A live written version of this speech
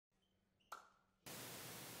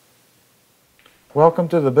Welcome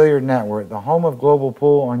to the Billiard Network, the home of global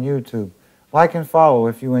pool on YouTube. Like and follow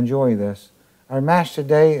if you enjoy this. Our match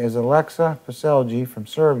today is Aleksa PECELJ from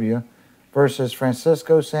Serbia versus Sanchez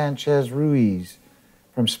RUIZ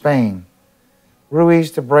from Spain.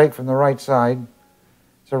 RUIZ to break from the right side.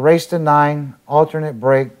 It's a race to 9, alternate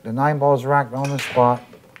break. The 9 balls racked on the spot.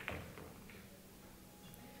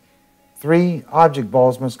 3 object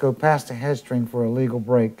balls must go past the head string for a legal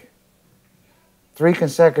break. 3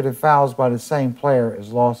 consecutive fouls by the same player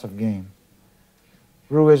is loss of game.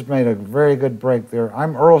 RUIZ made a very good break there.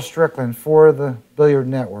 I'm Earl Strickland for the Billiard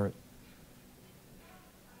Network.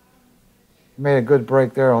 He made a good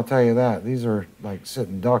break there, I'll tell you that. These are like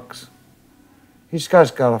sitting ducks. He's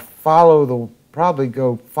just got to probably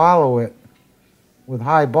go follow it with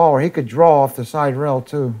high ball, or he could draw off the side rail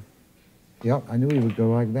too. Yep, I knew he would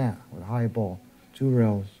go like that with high ball, 2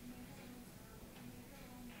 rails.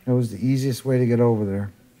 It was the easiest way to get over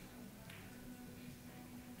there.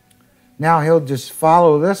 Now he'll just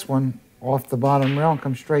follow this one off the bottom rail and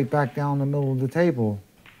come straight back down the middle of the table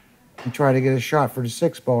and try to get a shot for the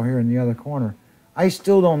 6 ball here in the other corner. I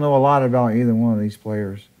still don't know a lot about either one of these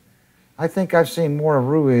players. I think I've seen more of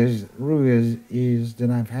RUIZ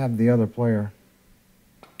than I've had the other player.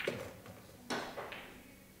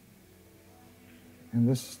 And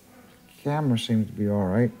this camera seems to be all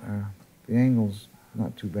right. The angle's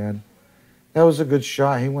not too bad. That was a good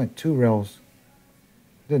shot. He went 2 rails.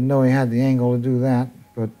 Didn't know he had the angle to do that,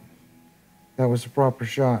 but that was the proper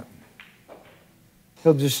shot.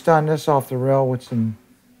 He'll just stun this off the rail with some,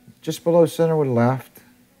 just below center with left.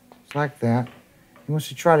 It's like that. He wants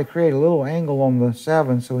to try to create a little angle on the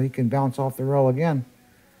 7 so he can bounce off the rail again.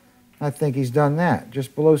 I think he's done that.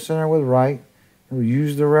 Just below center with right. He'll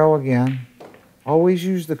use the rail again. Always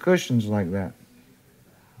use the cushions like that.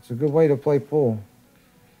 It's a good way to play pool.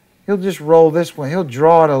 He'll just roll this one. He'll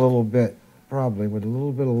draw it a little bit, probably, with a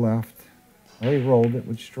little bit of left. Well, he rolled it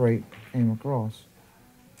with straight, came across.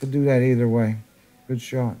 Could do that either way. Good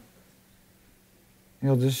shot.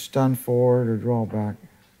 He'll just stun forward or draw back.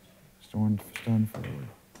 Stun forward.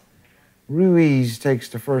 RUIZ takes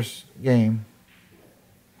the first game.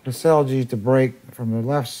 PECELJ to break from the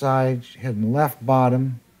left side, hitting left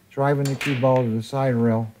bottom, driving the cue ball to the side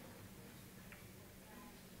rail.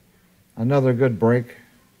 Another good break.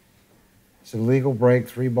 It's a legal break.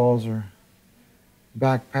 3 balls are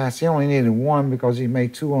back pass. He only needed 1 because he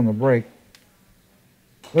made 2 on the break.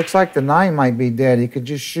 Looks like the 9 might be dead. He could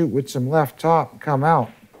just shoot with some left top and come out,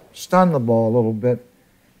 stun the ball a little bit,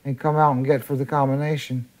 and come out and get for the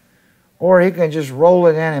combination. Or he can just roll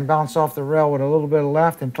it in and bounce off the rail with a little bit of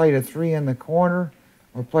left and play the 3 in the corner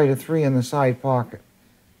or play the 3 in the side pocket.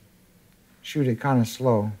 Shoot it kind of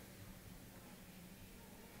slow.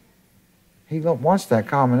 He wants that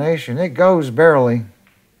combination. It goes barely.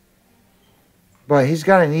 But he's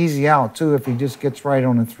got an easy out, too, if he just gets right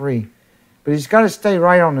on the 3. But he's got to stay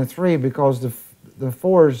right on the 3 because the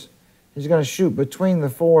 4s, he's going to shoot between the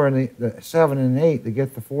 4 and the 7 and 8 to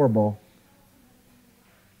get the 4 ball.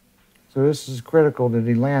 So this is critical that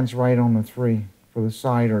he lands right on the 3 for the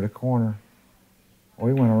side or the corner. Oh,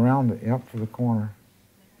 he went around it. Yep, for the corner.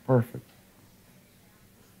 Perfect.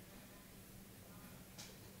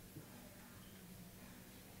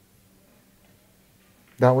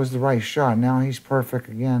 That was the right shot. Now he's perfect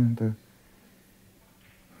again.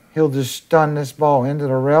 He'll just stun this ball into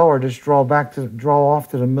the rail or just draw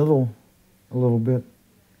off to the middle a little bit.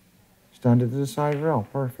 Stunned it to the side rail.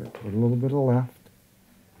 Perfect. With a little bit of left.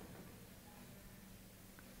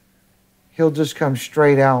 He'll just come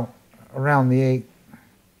straight out around the 8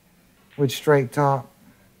 with straight top.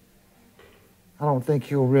 I don't think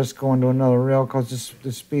he'll risk going to another rail because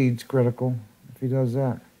the speed's critical if he does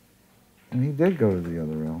that. And he did go to the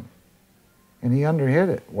other rail. And he underhit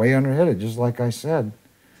it, way underhit it, just like I said.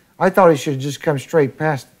 I thought he should have just come straight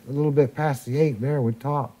past, a little bit past the 8 there with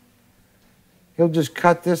top. He'll just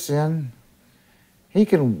cut this in. He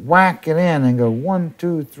can whack it in and go 1,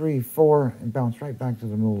 2, 3, 4, and bounce right back to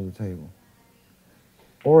the middle of the table.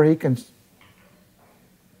 Or he's going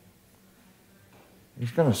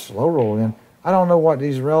to slow roll it in. I don't know what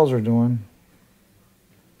these rails are doing.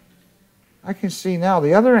 I can see now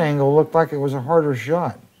the other angle looked like it was a harder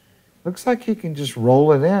shot. Looks like he can just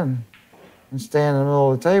roll it in and stay in the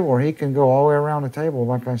middle of the table, or he can go all the way around the table,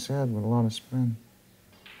 like I said, with a lot of spin.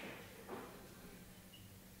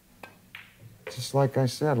 Just like I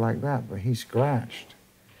said, like that, but he scratched.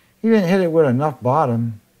 He didn't hit it with enough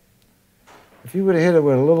bottom. If he would have hit it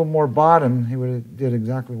with a little more bottom, he would have did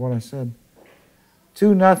exactly what I said.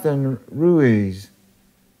 2-0 RUIZ.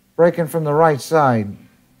 Breaking from the right side.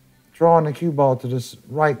 Drawing the cue ball to this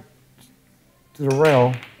right, to the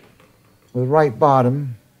rail. with right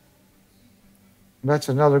bottom. That's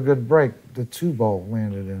another good break. The 2-ball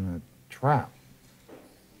landed in a trap.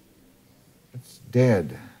 It's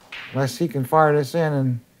dead. Unless he can fire this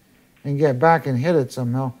in and get back and hit it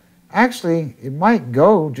somehow. Actually, it might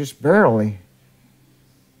go just barely.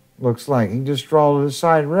 Looks like. He can just draw to the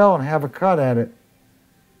side rail and have a cut at it.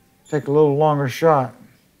 Take a little longer shot.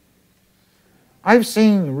 I've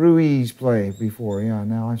seen Ruiz play before, yeah.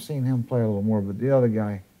 Now I've seen him play a little more, but the other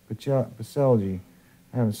guy, PECELJ,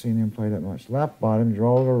 I haven't seen him play that much. Left bottom,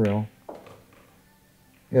 draw to the rail.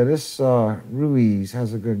 Yeah, this Ruiz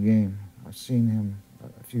has a good game. I've seen him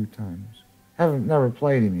a few times. Never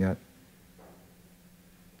played him yet.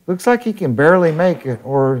 Looks like he can barely make it,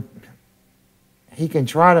 or he can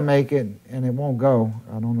try to make it and it won't go.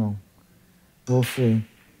 I don't know. We'll see.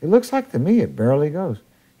 It looks like to me it barely goes.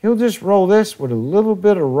 He'll just roll this with a little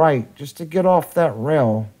bit of right just to get off that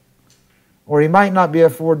rail. Or he might not be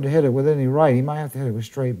afforded to hit it with any right. He might have to hit it with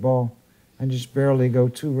straight ball and just barely go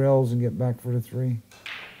 2 rails and get back for the 3.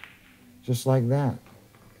 Just like that.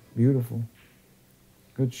 Beautiful.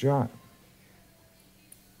 Good shot.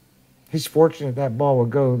 He's fortunate that ball would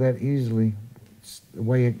go that easily, the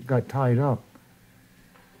way it got tied up.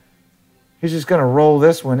 He's just going to roll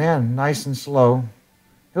this one in, nice and slow.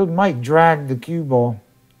 He might drag the cue ball.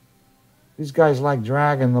 These guys like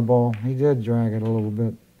dragging the ball. He did drag it a little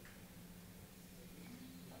bit.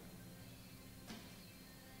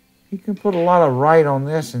 He can put a lot of right on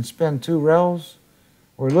this and spin 2 rails,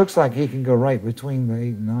 or it looks like he can go right between the 8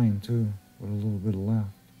 and 9 too, with a little bit of left.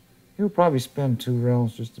 He'll probably spin 2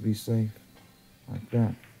 rails just to be safe, like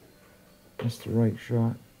that. That's the right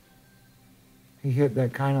shot. He hit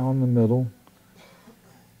that kind of on the middle.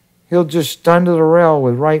 He'll just stun to the rail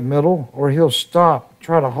with right middle, or he'll stop,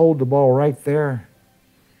 try to hold the ball right there.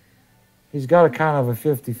 He's got a kind of a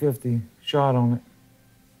 50-50 shot on it.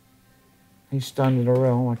 He stunned to the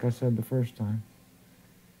rail, like I said the first time.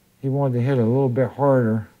 He wanted to hit it a little bit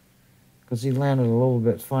harder because he landed a little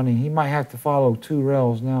bit funny. He might have to follow 2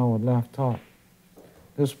 rails now with left top.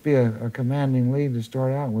 This would be a commanding lead to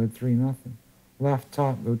start out with, 3-0. Left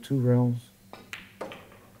top, go 2 rails.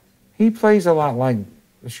 He plays a lot like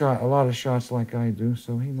a lot of shots like I do,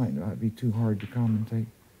 so he might not be too hard to commentate.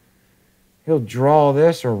 He'll draw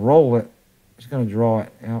this or roll it. He's going to draw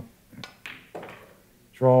it out.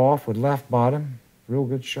 Draw off with left bottom. Real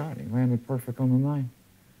good shot. He landed perfect on the 9.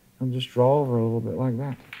 He'll just draw over a little bit like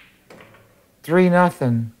that.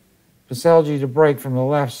 3-0. PECELJ to break from the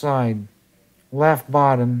left side. Left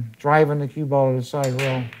bottom. Driving the cue ball to the side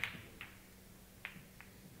rail.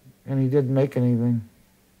 And he didn't make anything,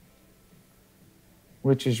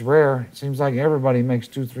 which is rare. It seems like everybody makes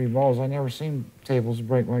 2-3 balls. I never seen tables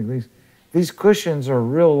break like these. These cushions are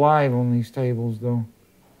real live on these tables, though,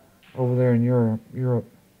 over there in Europe.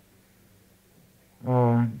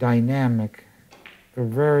 Dynamic. They're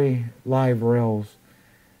very live rails.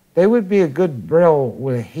 They would be a good rail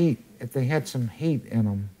with heat if they had some heat in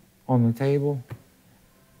them on the table.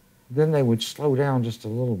 Then they would slow down just a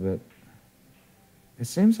little bit. It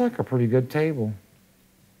seems like a pretty good table.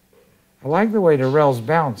 I like the way the rails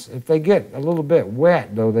bounce. If they get a little bit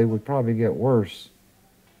wet, though, they would probably get worse.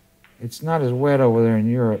 It's not as wet over there in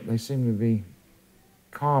Europe. They seem to be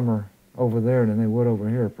calmer over there than they would over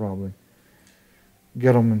here, probably.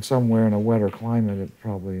 Get them in somewhere in a wetter climate, it'd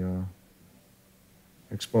probably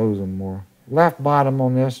expose them more. Left bottom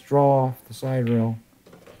on this, draw off the side rail.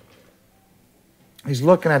 He's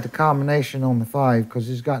looking at the combination on the 5 because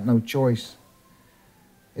he's got no choice.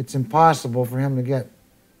 It's impossible for him to get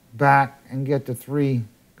back and get the 3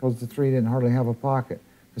 because the 3 didn't hardly have a pocket.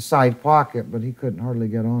 The side pocket, but he couldn't hardly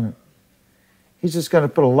get on it. He's just going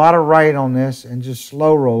to put a lot of right on this and just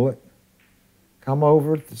slow roll it. Come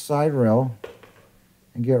over to the side rail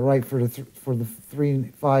and get right for the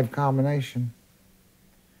 3-5 combination.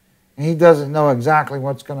 And he doesn't know exactly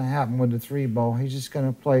what's going to happen with the 3 ball. He's just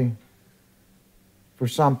going to play for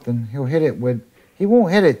something. He'll hit it with, he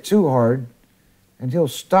won't hit it too hard, and he'll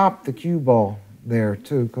stop the cue ball there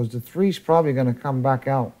too, because the 3's probably going to come back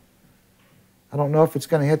out. I don't know if it's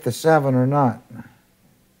going to hit the 7 or not.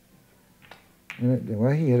 And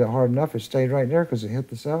well, he hit it hard enough. It stayed right there because it hit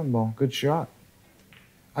the 7 ball. Good shot.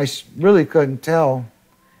 I really couldn't tell.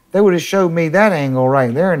 They would have showed me that angle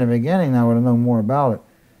right there in the beginning, I would have known more about it.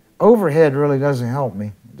 Overhead really doesn't help me.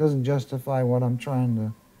 It doesn't justify what I'm trying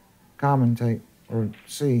to commentate or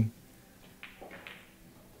see.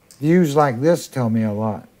 Views like this tell me a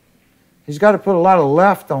lot. He's got to put a lot of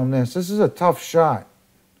left on this. This is a tough shot.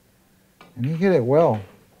 And he hit it well.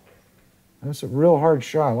 That's a real hard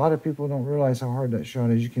shot. A lot of people don't realize how hard that shot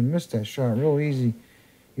is. You can miss that shot real easy.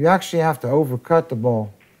 You actually have to overcut the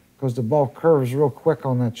ball because the ball curves real quick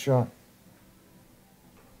on that shot.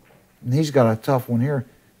 And he's got a tough one here.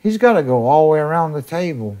 He's got to go all the way around the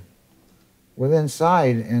table with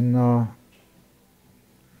inside, and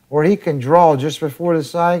or he can draw just before the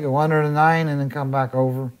side, go under the 9, and then come back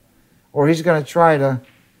over. Or he's going to try to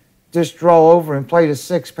just draw over and play the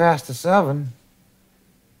 6 past the 7.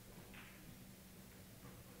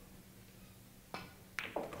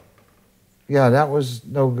 Yeah, that was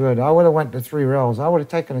no good. I would have went to 3 rails. I would have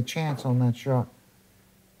taken a chance on that shot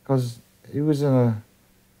because he was in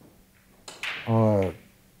a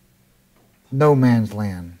no man's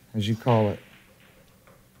land, as you call it.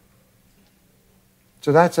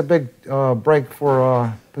 So that's a big break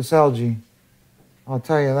for PECELJ. I'll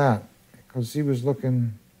tell you that, because he was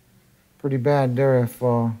looking pretty bad there if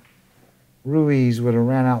Ruiz would have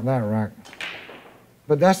ran out that rack.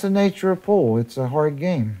 But that's the nature of pool. It's a hard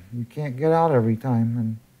game. You can't get out every time,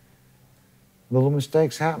 and little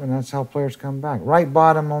mistakes happen. That's how players come back. Right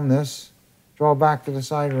bottom on this. Draw back to the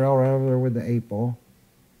side rail right over there with the 8 ball.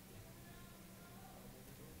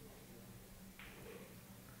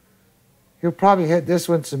 He'll probably hit this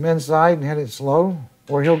with some inside and hit it slow,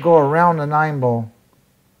 or he'll go around the 9 ball.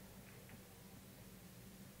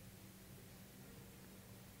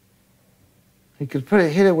 He could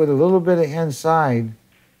hit it with a little bit of inside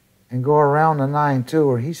and go around the 9 too,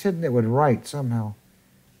 or he's hitting it with right somehow.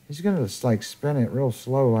 He's going to just like spin it real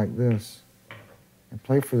slow like this and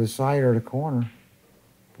play for the side or the corner.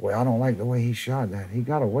 Boy, I don't like the way he shot that. He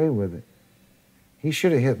got away with it. He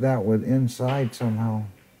should have hit that with inside somehow.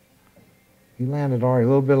 He landed all right. A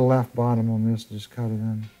little bit of left bottom on this, just cut it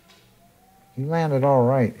in. He landed all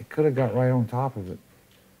right. It could have got right on top of it.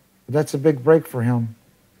 But that's a big break for him.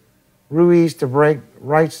 Ruiz to break,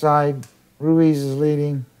 right side. Ruiz is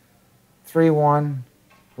leading, 3-1.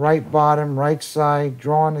 Right bottom, right side,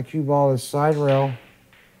 drawing the cue ball to the side rail.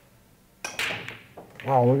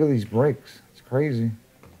 Wow, look at these breaks. It's crazy.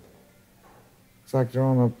 It's like they're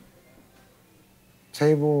on a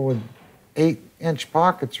table with 8-inch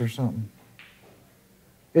pockets or something.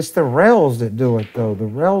 It's the rails that do it, though. The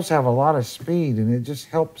rails have a lot of speed, and it just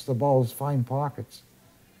helps the balls find pockets.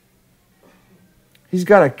 He's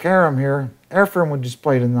got a carom here. Ephraim would just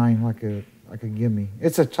play the 9 like a gimme.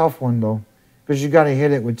 It's a tough one, though, because you got to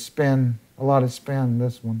hit it with spin, a lot of spin,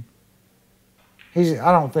 this one. I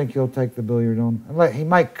don't think he'll take the billiard on. He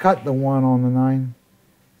might cut the 1 on the 9.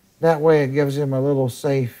 That way it gives him a little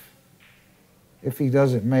safe if he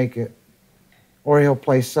doesn't make it. Or he'll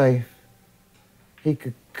play safe. He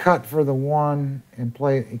could cut for the 1 and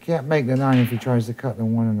play. He can't make the 9 if he tries to cut the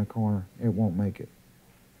 1 in the corner. It won't make it.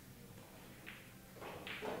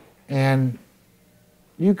 And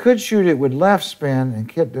you could shoot it with left spin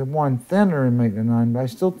and hit the 1 thinner and make the 9, but I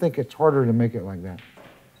still think it's harder to make it like that.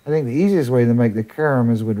 I think the easiest way to make the carom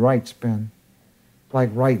is with right spin, like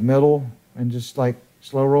right middle, and just like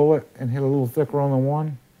slow roll it and hit a little thicker on the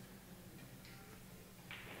 1.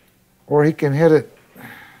 Or he can hit it.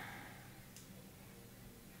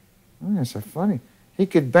 Oh, that's so funny. He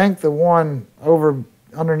could bank the 1 over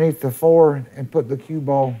underneath the 4 and put the cue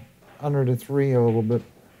ball under the 3 a little bit.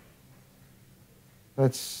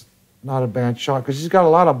 That's not a bad shot because he's got a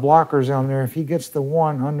lot of blockers down there. If he gets the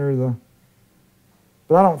 1 under the...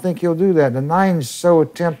 But I don't think he'll do that. The 9's so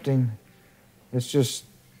tempting. It's just...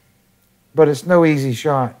 But it's no easy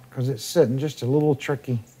shot because it's sitting just a little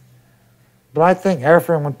tricky. But I think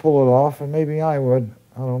Ephraim would pull it off, and maybe I would.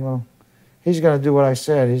 I don't know. He's going to do what I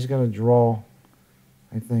said. He's going to draw,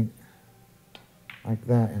 I think, like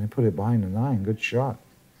that, and put it behind the 9. Good shot.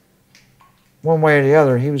 One way or the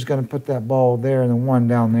other, he was going to put that ball there and the 1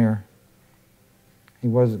 down there. He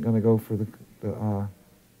wasn't going to go for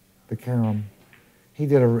the carom. He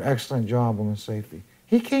did an excellent job on the safety.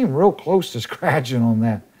 He came real close to scratching on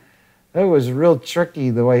that. That was real tricky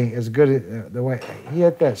the way he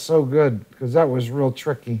hit that so good because that was real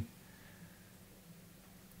tricky.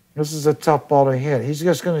 This is a tough ball to hit. He's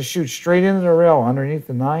just going to shoot straight into the rail underneath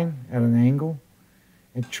the 9 at an angle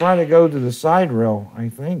and try to go to the side rail, I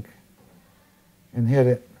think, and hit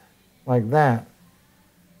it like that.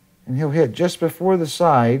 And he'll hit just before the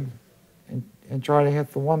side and try to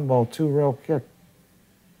hit the 1 ball 2 rail kick.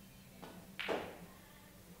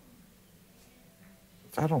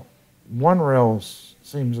 One rail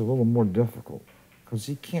seems a little more difficult because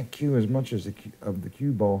he can't cue as much as of the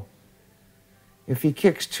cue ball. If he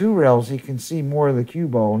kicks 2 rails, he can see more of the cue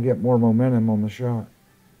ball and get more momentum on the shot.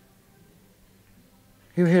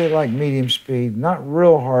 He'll hit it like medium speed. Not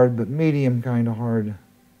real hard, but medium kind of hard.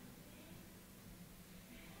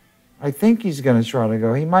 I think he's going to try to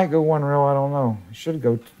go. He might go 1 rail, I don't know. He should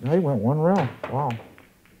go. He went 1 rail. Wow.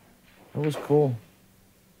 That was cool.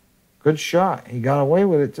 Good shot. He got away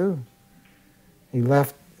with it too. He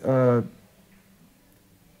left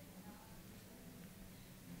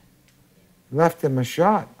him a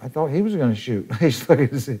shot. I thought he was going to shoot. He's looking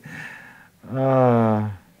to see.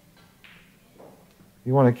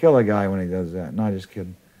 You want to kill a guy when he does that. No, just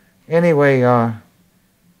kidding. Anyway,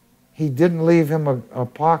 he didn't leave him a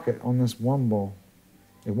pocket on this one ball.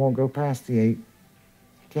 It won't go past the 8. You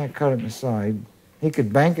can't cut it in the side. He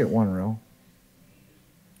could bank it 1 rail.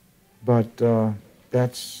 But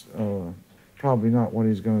that's probably not what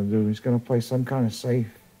he's going to do. He's going to play some kind of safe.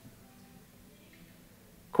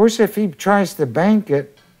 Of course, if he tries to bank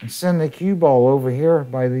it and send the cue ball over here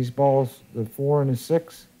by these balls, the 4 and the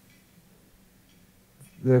 6,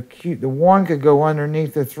 the 1 could go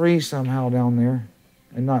underneath the 3 somehow down there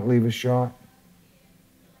and not leave a shot.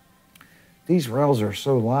 These rails are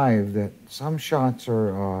so live that some shots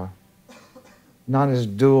are not as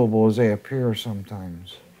doable as they appear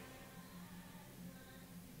sometimes.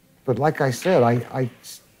 But like I said, I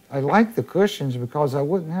like the cushions because I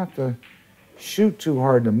wouldn't have to shoot too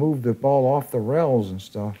hard to move the ball off the rails and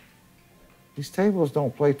stuff. These tables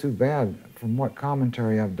don't play too bad from what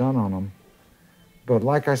commentary I've done on them. But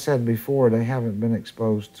like I said before, they haven't been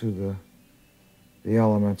exposed to the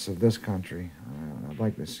elements of this country. I'd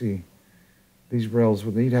like to see these rails.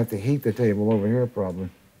 You'd have to heat the table over here probably.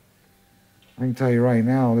 I can tell you right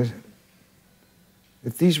now,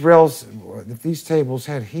 if these tables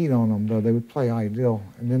had heat on them, though, they would play ideal.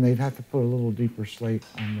 And then they'd have to put a little deeper slate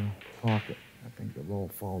on the pocket. I think the ball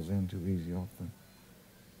falls in too easy off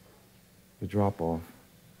the drop off.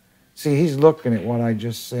 See, he's looking at what I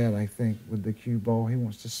just said, I think, with the cue ball. He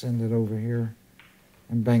wants to send it over here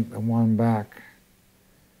and bank the 1 back.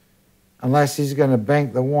 Unless he's going to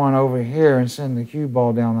bank the 1 over here and send the cue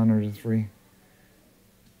ball down under the 3.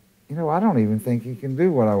 You know, I don't even think he can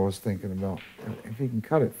do what I was thinking about. If he can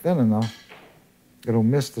cut it thin enough, it'll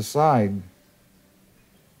miss the side.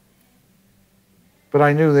 But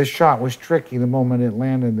I knew this shot was tricky the moment it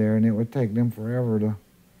landed there, and it would take them forever to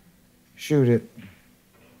shoot it.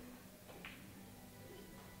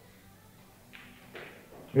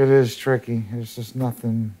 It is tricky. There's just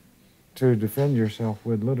nothing to defend yourself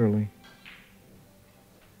with, literally.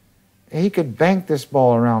 He could bank this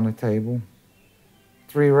ball around the table,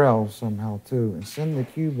 3 rails somehow too, and send the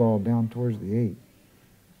cue ball down towards the 8.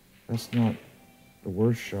 That's not the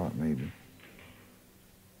worst shot, maybe.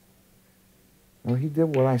 No, he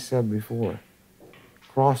did what I said before.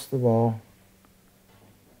 Crossed the ball.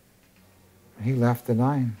 He left the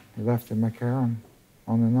 9. He left the McCarron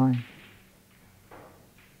on the 9.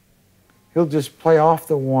 He'll just play off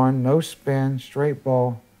the 1, no spin, straight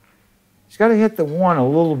ball. He's got to hit the 1 a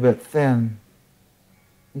little bit thin.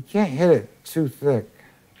 He can't hit it too thick.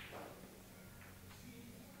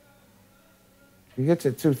 If he hits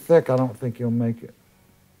it too thick, I don't think he'll make it.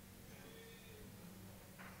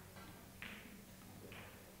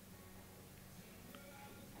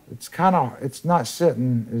 It's not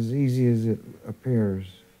sitting as easy as it appears.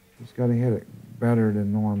 He's got to hit it better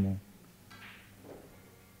than normal.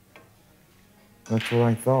 That's what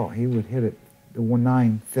I thought. He would hit it, the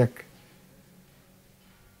 1-9 thick.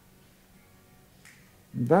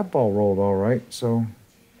 That ball rolled all right, so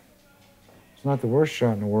it's not the worst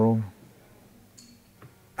shot in the world.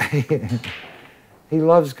 He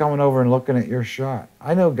loves coming over and looking at your shot.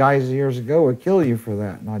 I know guys years ago would kill you for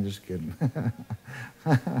that. Not just kidding.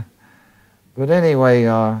 But anyway,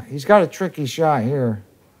 he's got a tricky shot here.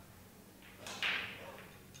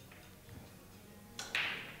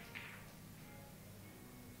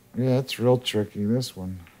 Yeah, it's real tricky, this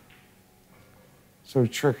one. So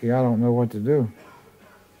tricky, I don't know what to do.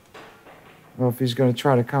 Well, if he's going to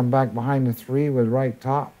try to come back behind the 3 with right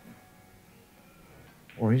top,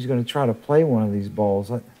 or he's going to try to play one of these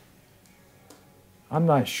balls. I'm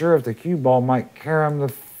not sure if the cue ball might carry him the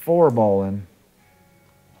 4 ball in.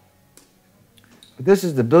 But this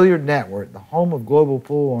is the Billiard Network, the home of global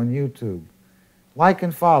pool on YouTube. Like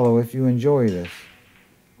and follow if you enjoy this.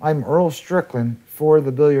 I'm Earl Strickland for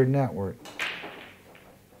the Billiard Network.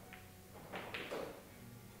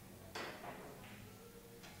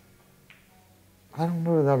 I don't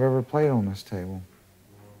know that I've ever played on this table.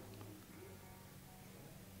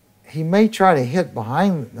 He may try to hit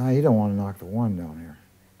behind. No, you don't want to knock the 1 down here.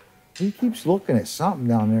 He keeps looking at something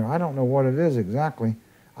down there. I don't know what it is exactly.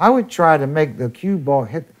 I would try to make the cue ball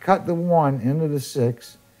cut the 1 into the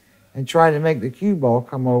 6 and try to make the cue ball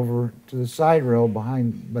come over to the side rail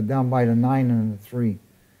behind, but down by the 9 and the 3.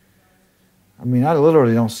 I mean, I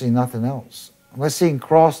literally don't see nothing else. Unless he can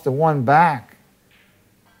cross the 1 back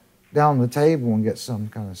down the table and get some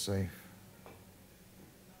kind of safe.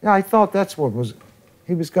 Yeah, I thought that's what was.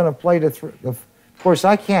 he was going to play of course,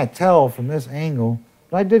 I can't tell from this angle,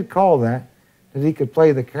 but I did call that he could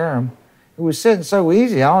play the carom. It was sitting so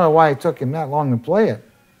easy. I don't know why it took him that long to play it.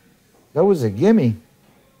 That was a gimme,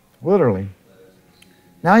 literally.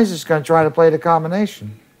 Now he's just going to try to play the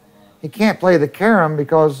combination. He can't play the carom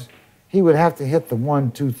because he would have to hit the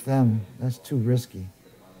 1 too thin. That's too risky.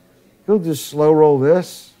 He'll just slow roll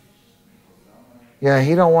this. Yeah,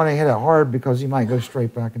 he don't want to hit it hard because he might go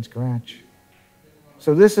straight back and scratch.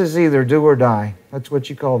 So this is either do or die. That's what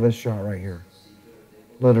you call this shot right here.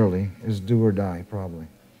 Literally, is do or die, probably.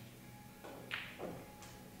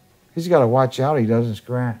 He's got to watch out he doesn't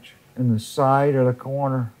scratch in the side or the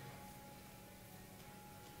corner.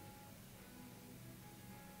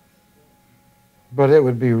 But it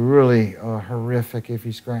would be really horrific if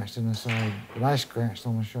he scratched in the side. But I scratched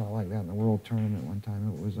on a shot like that in the World Tournament one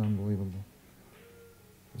time. It was unbelievable.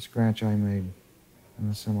 The scratch I made in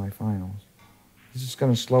the semifinals. He's just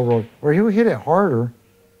going to slow roll. Or he'll hit it harder,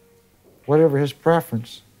 whatever his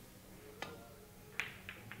preference.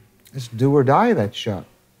 It's do or die, that shot.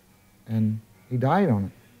 And he died on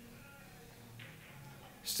it.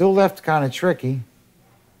 Still left kind of tricky.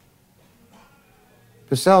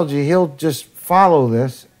 PECELJ, he'll just follow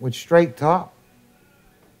this with straight top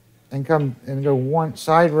and come and go one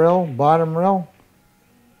side rail, bottom rail,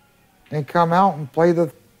 and come out and play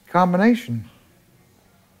the combination.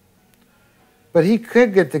 But he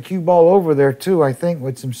could get the cue ball over there too, I think,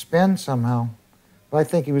 with some spin somehow. But I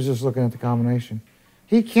think he was just looking at the combination.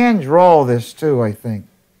 He can draw this too, I think.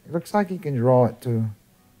 It looks like he can draw it too.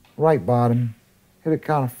 Right bottom. Hit it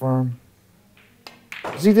kind of firm.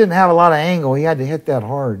 Because he didn't have a lot of angle. He had to hit that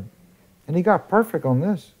hard. And he got perfect on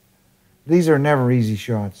this. These are never easy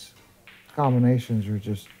shots. Combinations are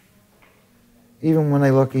just, even when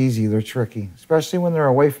they look easy, they're tricky. Especially when they're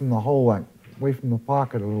away from the hole, like away from the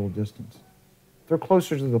pocket a little distance. If they're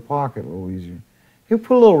closer to the pocket, a little easier. He'll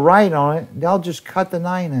put a little right on it, and they'll just cut the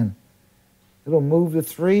 9 in. It'll move to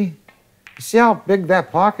 3. You see how big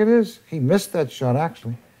that pocket is? He missed that shot,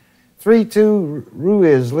 actually. 3-2,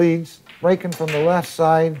 Ruiz leads. Breaking from the left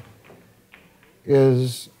side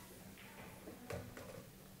is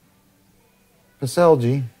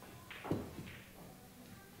PECELJ.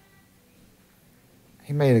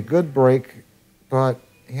 He made a good break, but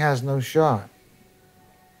he has no shot.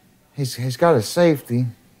 He's got a safety,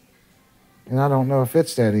 and I don't know if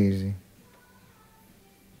it's that easy.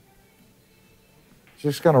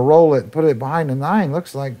 Just going to roll it and put it behind the 9,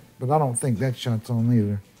 looks like, but I don't think that shot's on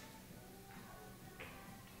either.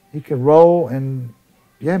 He could roll, and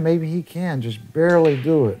yeah, maybe he can just barely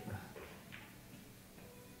do it.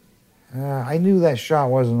 I knew that shot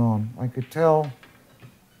wasn't on. I could tell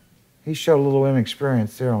he showed a little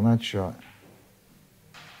inexperience there on that shot.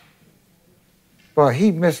 But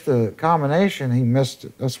he missed the combination. He missed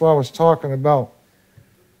it. That's what I was talking about.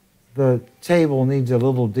 The table needs a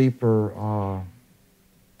little deeper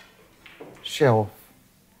shelf.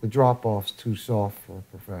 The drop-off's too soft for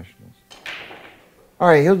professionals. All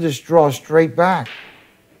right, he'll just draw straight back.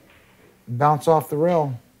 Bounce off the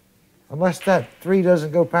rail. Unless that 3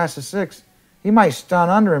 doesn't go past the 6. He might stun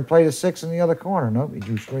under and play the 6 in the other corner. Nope, he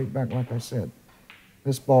drew straight back like I said.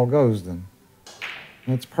 This ball goes then.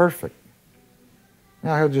 And it's perfect.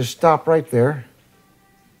 Now he'll just stop right there.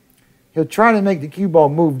 He'll try to make the cue ball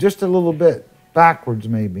move just a little bit backwards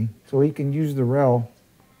maybe, so he can use the rail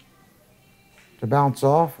to bounce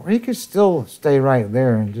off. Or he could still stay right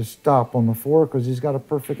there and just stop on the 4 because he's got a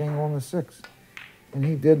perfect angle on the 6. And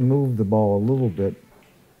he did move the ball a little bit.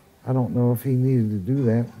 I don't know if he needed to do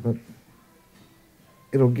that, but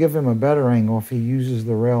it'll give him a better angle if he uses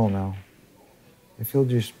the rail now. If he'll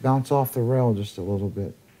just bounce off the rail just a little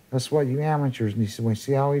bit. That's what you amateurs need to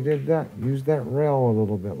see how he did that? Use that rail a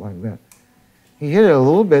little bit like that. He hit it a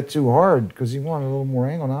little bit too hard because he wanted a little more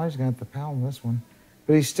angle. Now he's going to have to pound this one.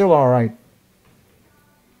 But he's still all right.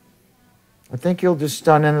 I think he'll just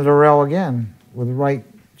stun into the rail again with right,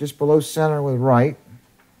 just below center with right.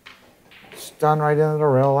 Stun right into the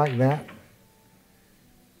rail like that.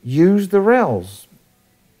 Use the rails.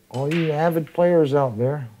 All you avid players out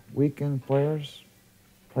there, weekend players,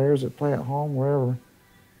 players that play at home, wherever,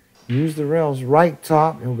 use the rails. Right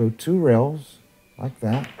top, he'll go 2 rails like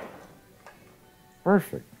that.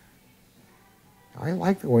 Perfect. I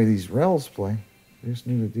like the way these rails play. They just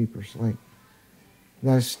need a deeper slate.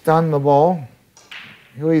 Now stun the ball.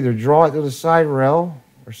 He'll either draw it to the side rail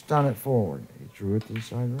or stun it forward. He drew it to the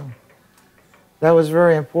side rail. That was a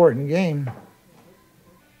very important game.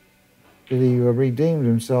 That he redeemed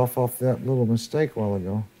himself off that little mistake a while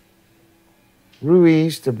ago.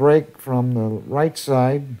 Ruiz to break from the right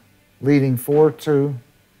side, leading 4-2.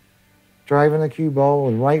 Driving the cue ball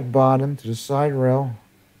with right bottom to the side rail.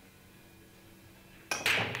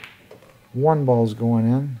 One ball's going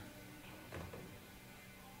in.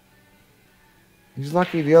 He's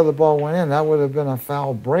lucky the other ball went in. That would have been a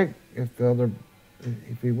foul break if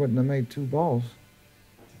he wouldn't have made two balls.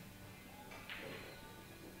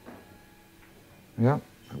 Yeah,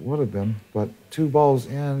 it would have been. But two balls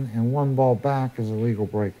in and one ball back is a legal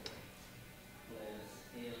break.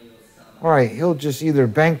 All right, he'll just either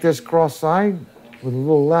bank this cross side with a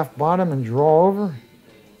little left bottom and draw over.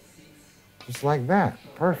 Just like that.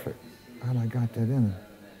 Perfect. How'd I got that in?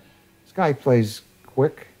 This guy plays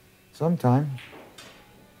quick sometimes.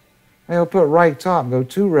 And he'll put right top, go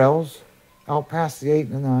two rails, out past the 8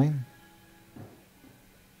 and the 9.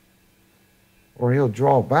 Or he'll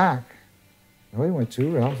draw back. Oh, he went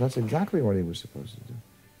two rails. That's exactly what he was supposed to do.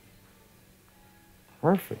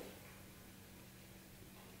 Perfect.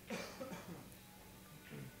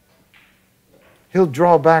 He'll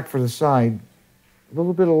draw back for the side. A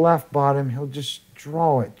little bit of left bottom. He'll just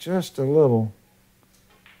draw it just a little.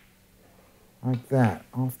 Like that.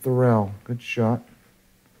 Off the rail. Good shot.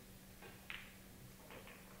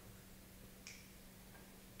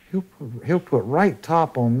 He'll put right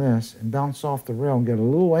top on this and bounce off the rail and get a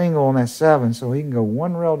little angle on that 7 so he can go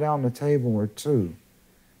one rail down the table or two.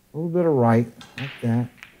 A little bit of right, like that.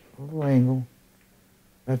 A little angle.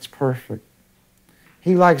 That's perfect.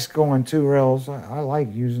 He likes going two rails. I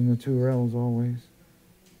like using the two rails always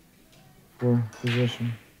for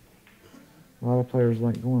position. A lot of players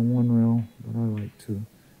like going one rail, but I like two.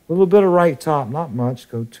 A little bit of right top, not much.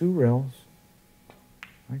 Go two rails.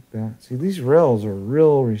 Like that. See, these rails are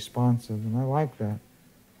real responsive, and I like that.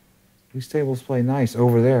 These tables play nice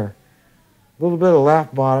over there. A little bit of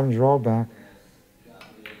left bottom, draw back.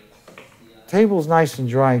 Table's nice and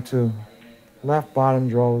dry, too. Left bottom,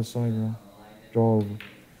 draw the side rail. Draw over.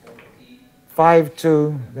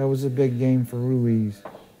 5-2. That was a big game for Ruiz.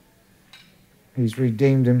 He's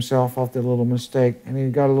redeemed himself off that little mistake, and he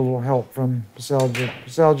got a little help from PECELJ.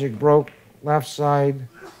 PECELJ broke left side,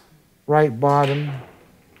 right bottom.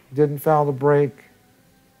 Didn't foul the break.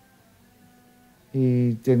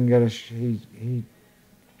 He didn't get a... He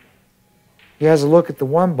has a look at the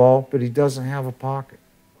one ball, but he doesn't have a pocket.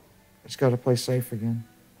 He's got to play safe again.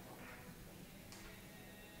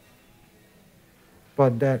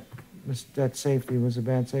 But that safety was a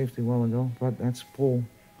bad safety a while ago. But that's pull.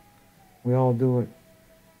 We all do it.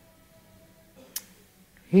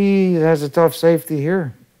 He has a tough safety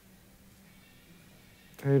here.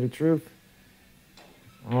 Tell you the truth.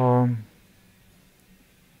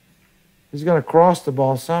 He's going to cross the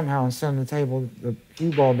ball somehow and send the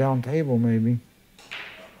cue ball down table maybe.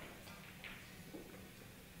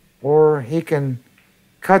 Or he can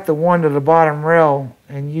cut the 1 to the bottom rail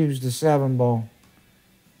and use the 7 ball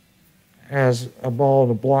as a ball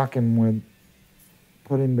to block him with,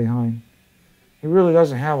 put him behind. He really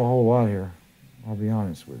doesn't have a whole lot here, I'll be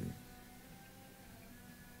honest with you.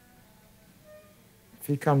 If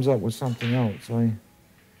he comes up with something else, I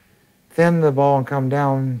thin the ball and come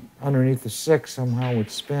down underneath the 6 somehow with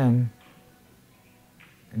spin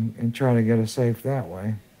and try to get a safe that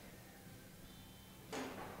way.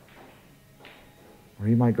 Or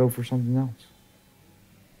he might go for something else.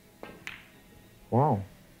 Wow.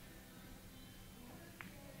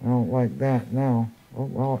 I don't like that now. Oh,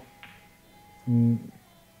 well,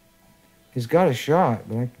 he's got a shot,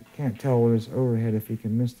 but I can't tell with his overhead if he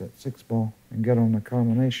can miss that 6 ball and get on the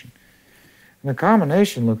combination. And the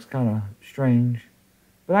combination looks kind of strange,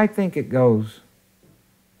 but I think it goes.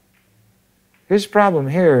 His problem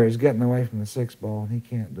here is getting away from the 6 ball, and he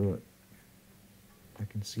can't do it. I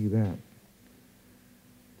can see that.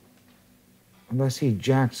 Unless he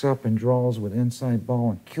jacks up and draws with inside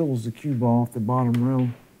ball and kills the cue ball off the bottom rail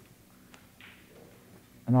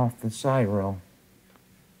and off the side rail.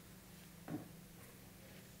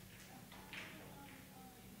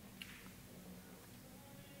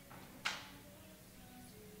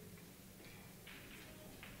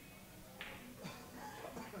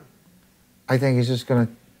 I think he's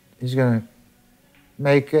gonna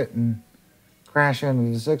make it and crash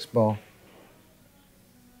into the 6 ball.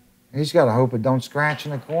 He's got to hope it don't scratch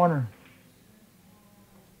in the corner.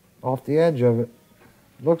 Off the edge of it.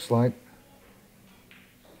 Looks like.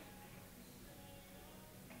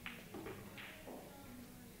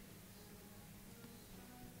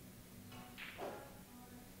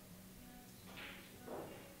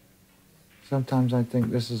 Sometimes I think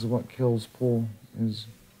this is what kills pool, is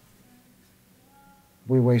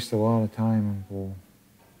we waste a lot of time in pool.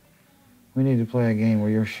 We need to play a game where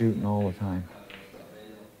you're shooting all the time.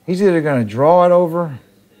 He's either going to draw it over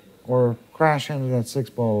or crash into that 6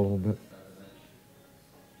 ball a little bit.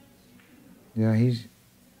 Yeah, he's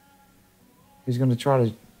going to try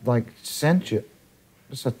to, like, cinch it.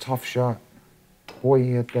 It's a tough shot. Boy,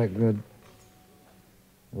 he hit that good.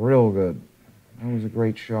 Real good. That was a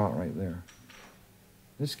great shot right there.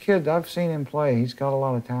 This kid, I've seen him play. He's got a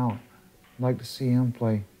lot of talent. I'd like to see him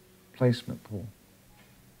play placement pool.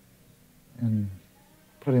 And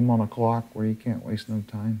put him on a clock where he can't waste no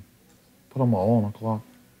time. Put them all on a clock.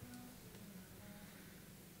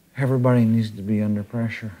 Everybody needs to be under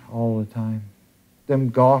pressure all the time. Them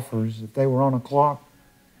golfers, if they were on a clock,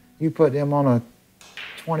 you put them on a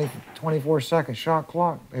 24-second shot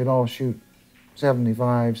clock, they'd all shoot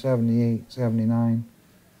 75, 78, 79.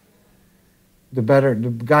 The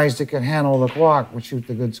guys that can handle the clock would shoot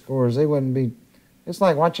the good scores. They wouldn't be, it's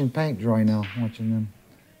like watching paint dry now, watching them.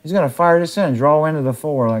 He's going to fire this in, draw into the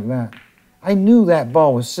 4 like that. I knew that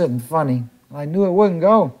ball was sitting funny. I knew it wouldn't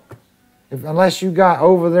go. Unless you got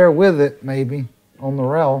over there with it, maybe, on the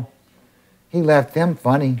rail. He left them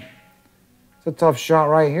funny. It's a tough shot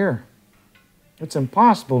right here. It's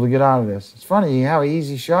impossible to get out of this. It's funny, you have an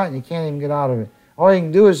easy shot and you can't even get out of it. All you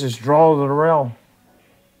can do is just draw to the rail.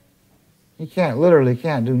 You literally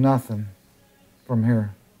can't do nothing from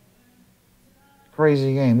here.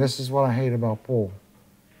 Crazy game. This is what I hate about pool.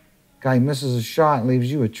 Guy misses a shot and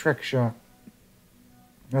leaves you a trick shot.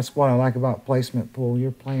 That's what I like about placement pool. You're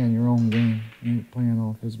playing your own game. You ain't playing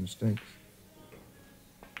off his mistakes.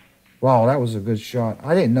 Wow, that was a good shot.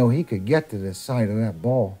 I didn't know he could get to this side of that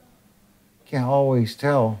ball. Can't always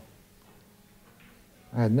tell.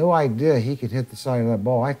 I had no idea he could hit the side of that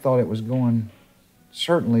ball. I thought it was going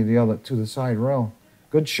certainly to the side rail.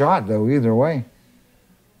 Good shot, though, either way.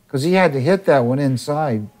 Because he had to hit that one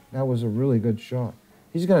inside. That was a really good shot.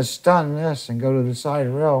 He's going to stun this and go to the side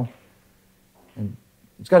rail. And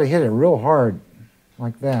he's got to hit it real hard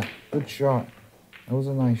like that. Good shot. That was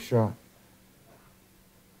a nice shot.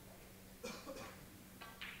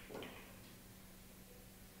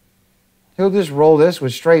 He'll just roll this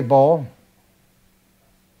with straight ball.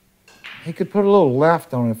 He could put a little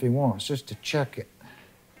left on it if he wants, just to check it.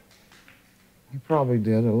 He probably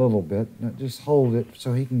did a little bit. Just hold it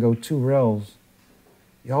so he can go 2 rails.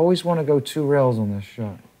 You always want to go 2 rails on this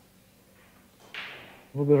shot.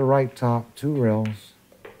 A little bit of right top, 2 rails.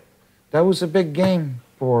 That was a big game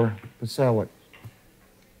for PECELJ.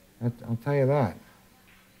 I'll tell you that.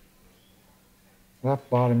 Left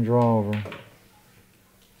bottom draw over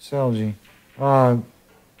PECELJ.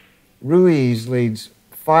 Ruiz leads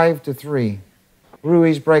 5-3.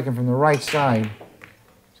 Ruiz breaking from the right side.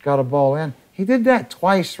 He's got a ball in. He did that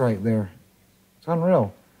twice right there. It's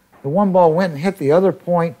unreal. The one ball went and hit the other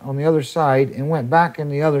point on the other side and went back in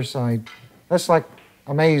the other side. That's like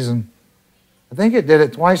amazing. I think it did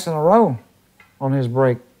it twice in a row on his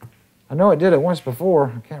break. I know it did it once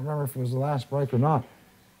before. I can't remember if it was the last break or not.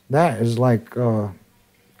 That is like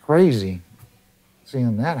crazy,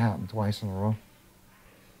 seeing that happen twice in a row.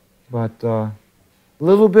 But a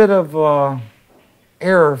little bit of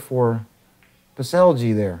error for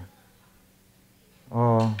PECELJ there.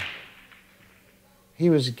 He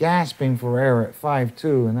was gasping for air at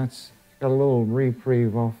 5-2, and that's got a little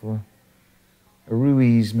reprieve off a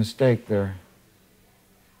Ruiz mistake there.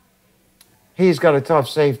 He's got a tough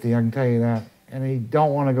safety, I can tell you that. And he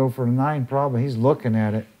don't want to go for the 9 probably. He's looking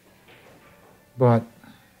at it. But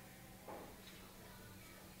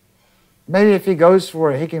maybe if he goes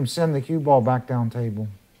for it, he can send the cue ball back down table.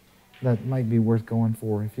 That might be worth going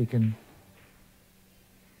for if he can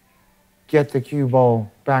get the cue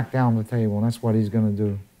ball back down the table. And that's what he's going to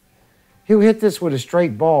do. He'll hit this with a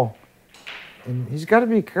straight ball. And he's got to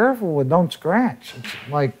be careful with don't scratch. It's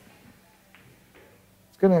like,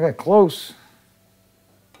 it's going to get close.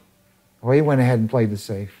 Oh, he went ahead and played the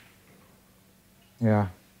safe. Yeah.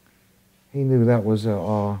 He knew that was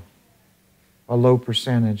a low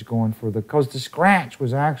percentage going for the, because the scratch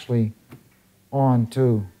was actually on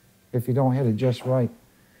too, if you don't hit it just right.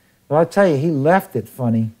 But I'll tell you, he left it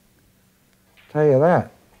funny. Tell you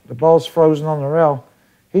that. The ball's frozen on the rail.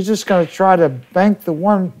 He's just going to try to bank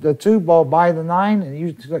the 2 ball by the 9 and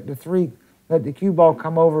use the 3, let the cue ball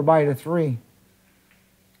come over by the 3.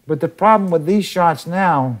 But the problem with these shots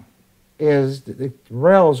now is that the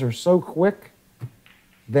rails are so quick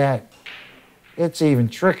that it's even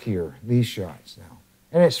trickier, these shots now.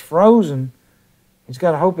 And it's frozen. He's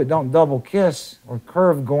got to hope it don't double kiss or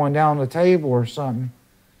curve going down the table or something.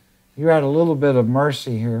 You're at a little bit of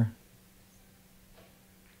mercy here.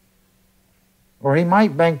 Or he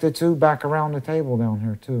might bank the 2 back around the table down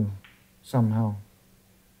here too, somehow.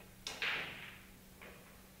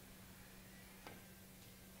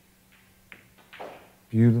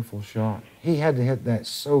 Beautiful shot. He had to hit that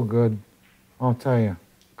so good, I'll tell you.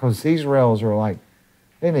 Because these rails are like,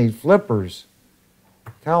 they need flippers.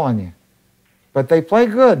 I'm telling you. But they play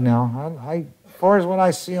good now. As far as what I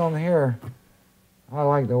see on here, I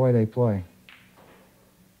like the way they play.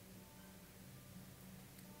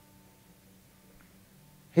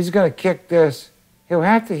 He's going to kick this. He'll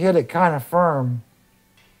have to hit it kind of firm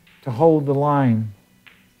to hold the line.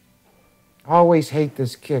 I always hate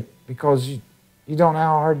this kick because you don't know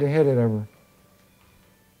how hard to hit it ever.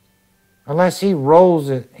 Unless he rolls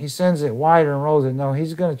it, he sends it wider and rolls it. No,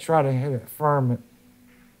 he's going to try to hit it firm.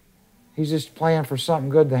 He's just playing for something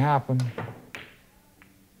good to happen.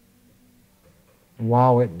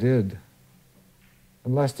 Wow, it did.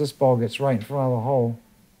 Unless this ball gets right in front of the hole.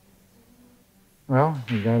 Well,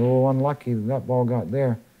 he got a little unlucky that ball got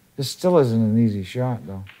there. This still isn't an easy shot,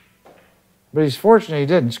 though. But he's fortunate he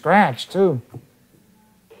didn't scratch, too.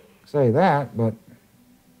 Say that, but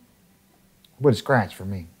would have scratched for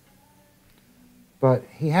me. But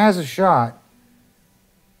he has a shot.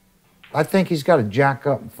 I think he's got to jack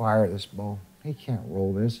up and fire this ball. He can't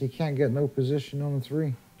roll this. He can't get no position on the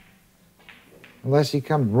 3. Unless he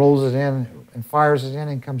rolls it in and fires it in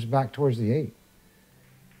and comes back towards the 8.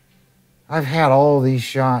 I've had all these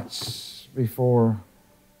shots before.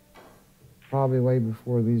 Probably way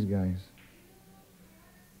before these guys.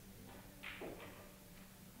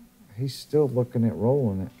 He's still looking at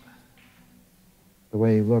rolling it. The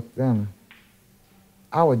way he looked then.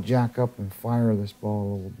 I would jack up and fire this ball a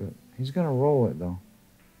little bit. He's going to roll it, though.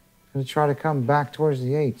 He's going to try to come back towards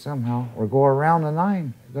the 8 somehow. Or go around the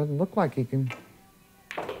 9. It doesn't look like he can.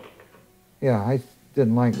 Yeah, I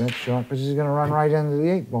didn't like that shot because he's going to run right into the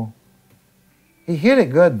 8 ball. He hit it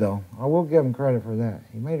good, though. I will give him credit for that.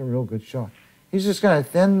 He made a real good shot. He's just going to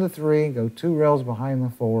thin the 3, go 2 rails behind the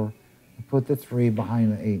 4, and put the 3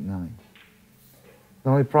 behind the 8, 9. The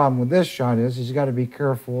only problem with this shot is he's got to be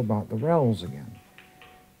careful about the rails again.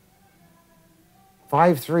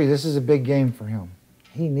 5-3, this is a big game for him.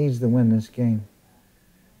 He needs to win this game.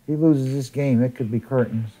 If he loses this game, it could be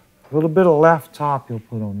curtains. A little bit of left top he'll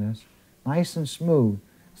put on this. Nice and smooth.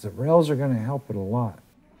 The rails are going to help it a lot.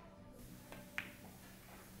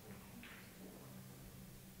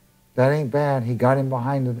 That ain't bad. He got him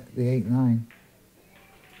behind the 8-9.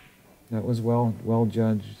 That was well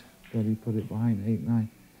judged that he put it behind the 8-9.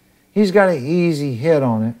 He's got an easy hit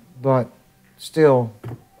on it, but still,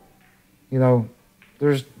 you know,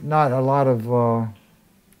 there's not a lot of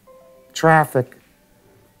traffic.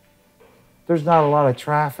 There's not a lot of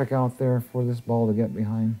traffic out there for this ball to get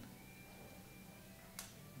behind.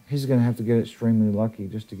 He's going to have to get extremely lucky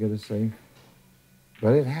just to get a safe.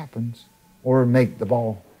 But it happens. Or make the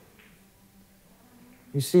ball.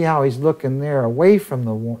 You see how he's looking there, away from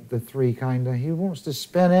the 3, kind of. He wants to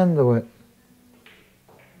spin into it.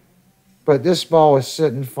 But this ball is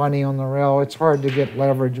sitting funny on the rail. It's hard to get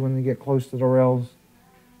leverage when you get close to the rails.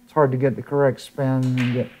 It's hard to get the correct spin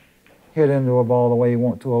and get hit into a ball the way you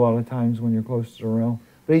want to a lot of times when you're close to the rail.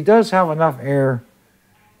 But he does have enough air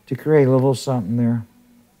to create a little something there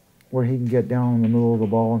where he can get down in the middle of the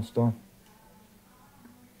ball and stuff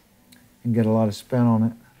and get a lot of spin on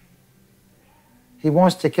it. He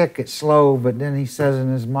wants to kick it slow, but then he says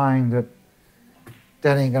in his mind that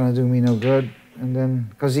that ain't going to do me no good. And then,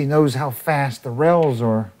 because he knows how fast the rails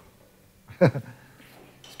are.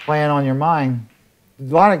 It's playing on your mind. A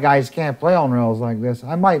lot of guys can't play on rails like this.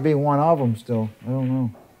 I might be one of them still. I don't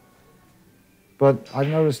know. But I've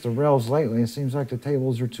noticed the rails lately, it seems like the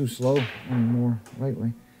tables are too slow anymore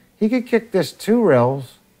lately. He could kick this 2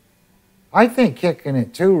 rails. I think kicking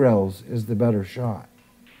it 2 rails is the better shot.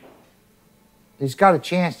 He's got a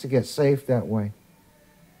chance to get safe that way.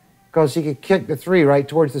 Because he could kick the 3 right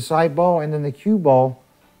towards the side ball, and then the cue ball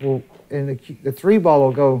will, and the 3 ball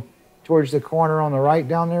will go towards the corner on the right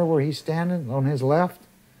down there where he's standing, on his left.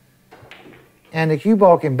 And the cue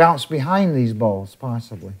ball can bounce behind these balls,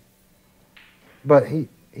 possibly. But he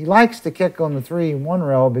likes to kick on the 3 and 1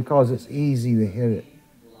 rail because it's easy to hit it.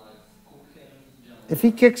 If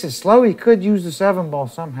he kicks it slow, he could use the 7 ball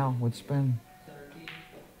somehow with spin.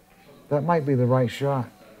 That might be the right shot.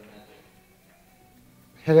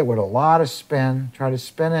 Hit it with a lot of spin. Try to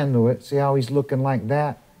spin into it. See how he's looking like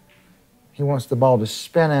that? He wants the ball to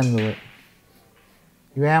spin into it.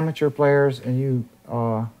 You amateur players and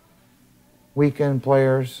you weekend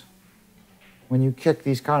players, when you kick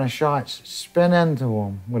these kind of shots, spin into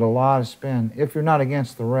them with a lot of spin. If you're not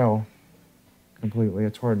against the rail completely,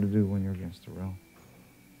 it's hard to do when you're against the rail.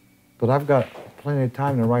 But I've got plenty of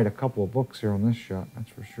time to write a couple of books here on this shot, that's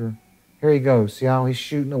for sure. Here he goes. See how he's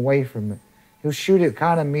shooting away from it. He'll shoot it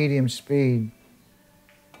kind of medium speed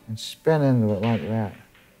and spin into it like that.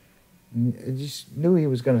 And I just knew he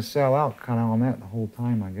was going to sell out kind of on that the whole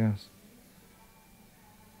time, I guess.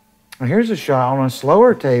 Now here's a shot on a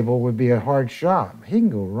slower table would be a hard shot. He can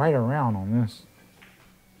go right around on this.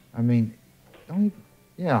 I mean,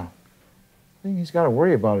 yeah. I think he's got to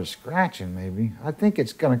worry about is scratching, maybe. I think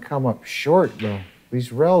it's going to come up short, though.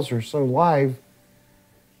 These rails are so live.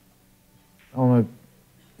 On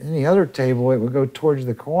any other table, it would go towards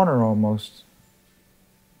the corner almost.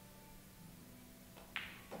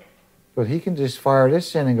 But he can just fire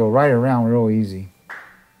this in and go right around real easy.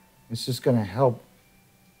 It's just going to help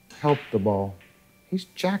the ball. He's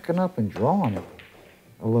jacking up and drawing it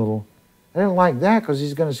a little. I didn't like that because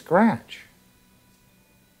he's going to scratch.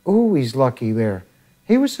 Ooh, he's lucky there.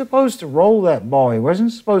 He was supposed to roll that ball. He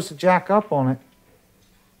wasn't supposed to jack up on it.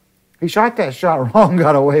 He shot that shot wrong,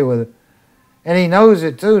 got away with it. And he knows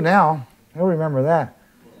it too now. He'll remember that.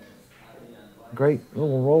 Great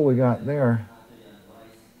little roll we got there.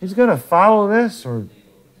 He's going to follow this, or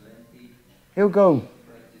he'll go.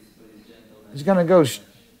 He's going to go,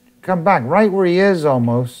 come back right where he is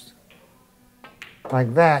almost.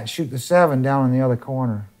 Like that, shoot the 7 down in the other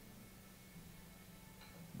corner.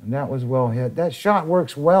 And that was well hit. That shot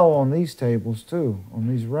works well on these tables too, on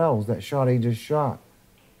these rails, that shot he just shot.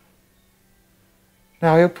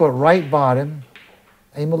 Now he'll put right bottom,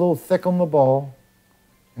 aim a little thick on the ball,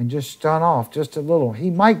 and just stun off just a little. He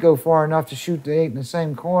might go far enough to shoot the 8 in the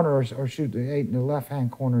same corner or shoot the 8 in the left-hand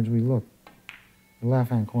corner as we look. The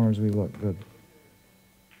left-hand corner as we look, good.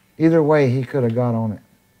 Either way, he could have got on it.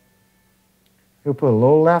 He'll put a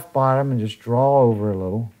little left bottom and just draw over a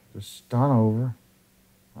little, just stun over.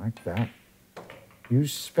 Like that.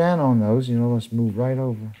 Use spin on those, let's move right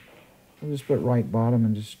over. We'll just put right bottom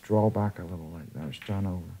and just draw back a little like that, stun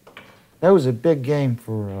over. That was a big game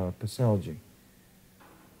for PECELJ.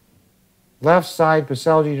 Left side,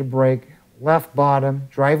 PECELJ to break. Left bottom,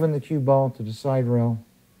 driving the cue ball to the side rail.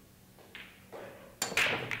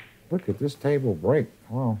 Look at this table break.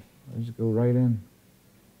 Wow, let's go right in.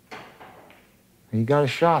 He got a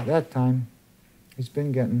shot that time. He's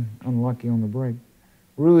been getting unlucky on the break.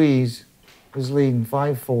 Ruiz is leading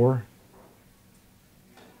 5-4.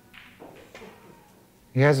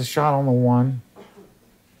 He has a shot on the 1.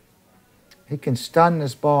 He can stun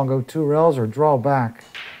this ball and go 2 rails or draw back.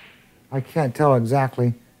 I can't tell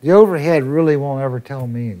exactly. The overhead really won't ever tell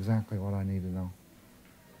me exactly what I need to know.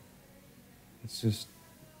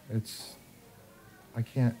 I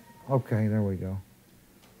can't, okay, there we go.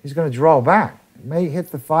 He's going to draw back. It may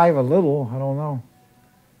hit the 5 a little, I don't know.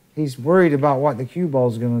 He's worried about what the cue ball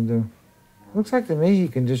is going to do. Looks like to me he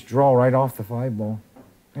can just draw right off the 5 ball.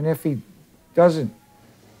 And if he doesn't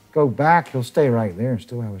go back, he'll stay right there and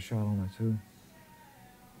still have a shot on it too.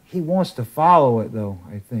 He wants to follow it though,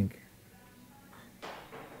 I think.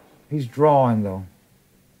 He's drawing though.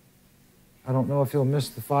 I don't know if he'll miss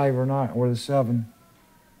the 5 or not, or the 7.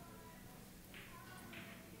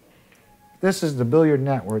 This is the Billiard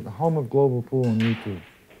Network, the home of global pool on YouTube.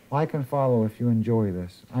 Like and follow if you enjoy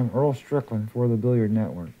this. I'm Earl Strickland for the Billiard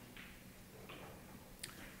Network.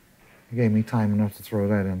 He gave me time enough to throw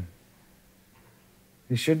that in.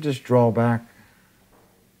 He should just draw back.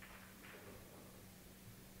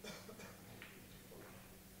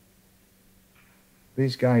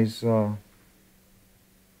 These guys,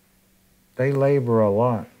 they labor a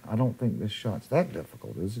lot. I don't think this shot's that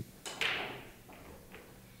difficult, is it?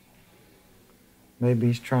 Maybe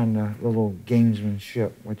he's trying a little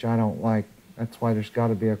gamesmanship, which I don't like. That's why there's got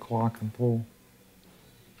to be a clock and pull.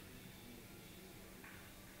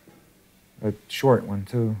 A short one,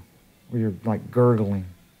 too, where you're like gurgling.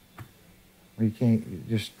 Where you can't,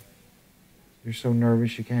 you're so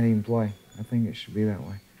nervous you can't even play. I think it should be that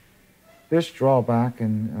way. This draw back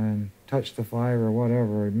and touch the 5 or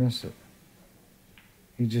whatever, or miss it.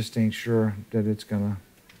 He just ain't sure that it's going to,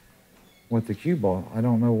 with the cue ball. I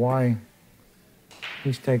don't know why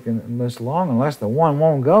he's taking this long, unless the 1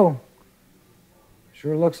 won't go.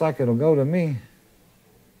 Sure looks like it'll go to me.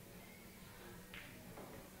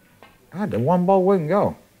 God, the 1 ball wouldn't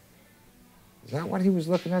go. Is that what he was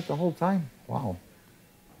looking at the whole time? Wow.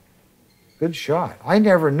 Good shot. I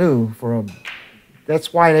never knew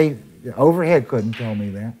that's why the overhead couldn't tell me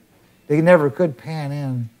that. They never could pan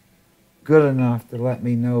in good enough to let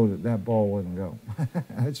me know that that ball wouldn't go.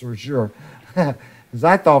 That's for sure. Because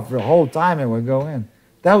I thought for the whole time it would go in.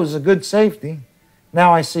 That was a good safety.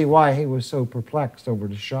 Now I see why he was so perplexed over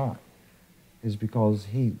the shot. Is because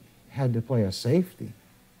he had to play a safety.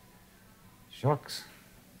 Shucks.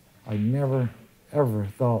 I never, ever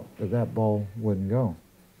thought that that ball wouldn't go.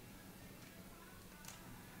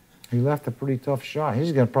 He left a pretty tough shot.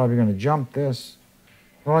 He's probably going to jump this.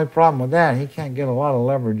 The only problem with that, he can't get a lot of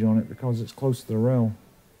leverage on it because it's close to the rail.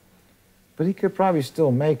 But he could probably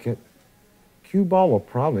still make it. Cue ball will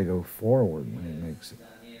probably go forward when he makes it.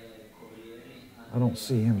 I don't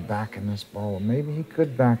see him backing this ball. Maybe he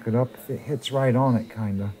could back it up if it hits right on it,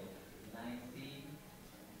 kind of.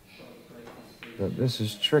 But this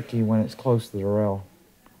is tricky when it's close to the rail.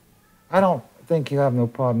 I don't think you have no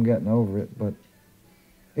problem getting over it, but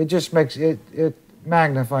it just makes it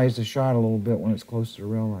magnifies the shot a little bit when it's close to the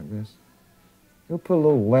rail like this. He'll put a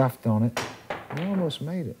little left on it. He almost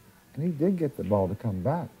made it. And he did get the ball to come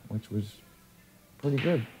back, which was pretty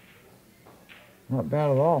good. Not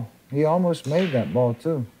bad at all. He almost made that ball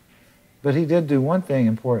too. But he did do one thing,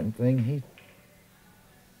 important thing.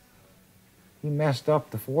 He messed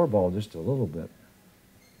up the 4 ball just a little bit.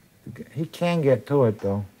 He can get to it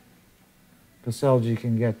though. PECELJ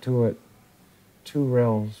can get to it 2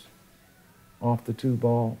 rails off the 2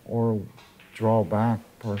 ball or draw back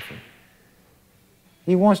perfect.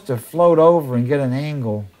 He wants to float over and get an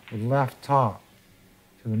angle with left top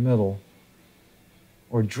to the middle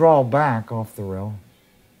or draw back off the rail.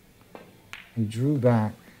 He drew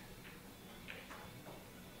back.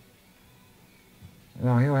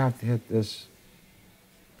 Now he'll have to hit this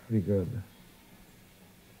pretty good.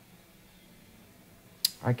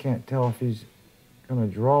 I can't tell if he's going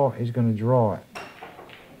to draw. He's going to draw it.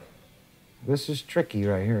 This is tricky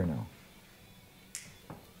right here now.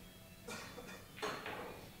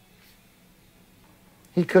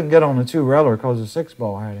 He couldn't get on the 2-railer because the 6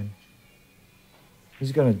 ball had him.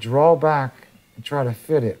 He's going to draw back and try to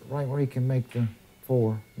fit it right where he can make the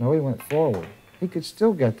 4. No, he went forward. He could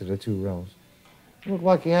still get to the 2 rails. It looked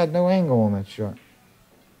like he had no angle on that shot.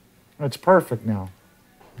 It's perfect now.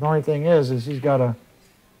 The only thing is he's got to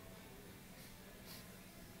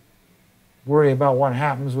worry about what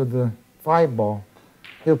happens with the 5 ball.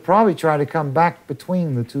 He'll probably try to come back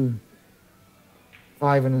between the 2,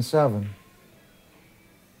 5 and the 7.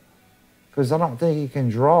 Because I don't think he can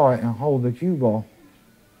draw it and hold the cue ball.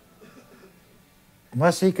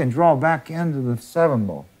 Unless he can draw back into the 7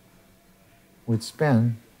 ball with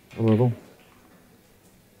spin a little.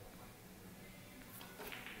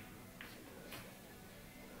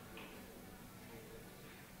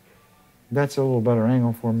 That's a little better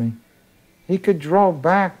angle for me. He could draw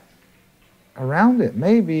back around it,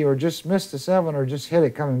 maybe, or just miss the 7, or just hit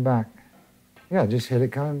it coming back. Yeah, just hit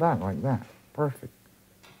it coming back like that. Perfect.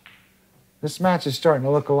 This match is starting to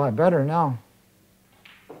look a lot better now.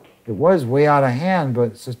 It was way out of hand,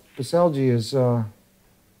 but PECELJ is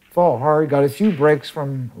fought hard. Got a few breaks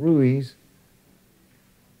from Ruiz.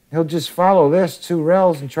 He'll just follow this 2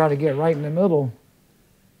 rails and try to get right in the middle.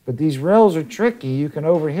 But these rails are tricky. You can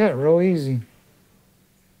overhit real easy.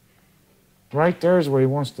 Right there is where he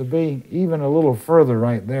wants to be. Even a little further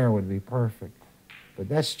right there would be perfect. But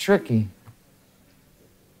that's tricky.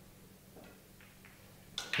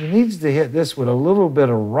 He needs to hit this with a little bit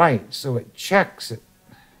of right so it checks it.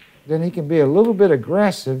 Then he can be a little bit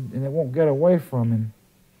aggressive and it won't get away from him.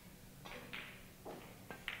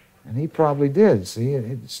 And he probably did. See,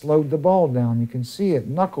 it slowed the ball down. You can see it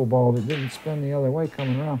knuckleballed. It didn't spin the other way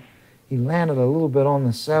coming around. He landed a little bit on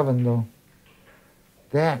the 7 though.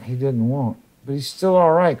 That he didn't want. But he's still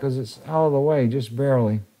all right because it's out of the way, just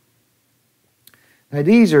barely. Now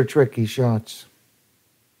these are tricky shots.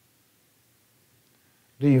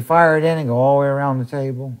 Do you fire it in and go all the way around the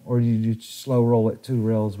table? Or do you just slow roll it 2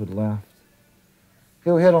 rails with left?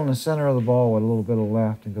 He'll hit on the center of the ball with a little bit of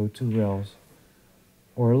left and go 2 rails.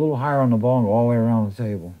 Or a little higher on the ball and go all the way around the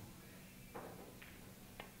table.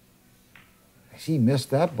 He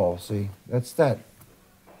missed that ball, see? That's that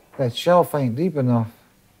shelf ain't deep enough.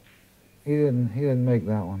 He didn't make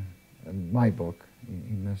that one. In my book,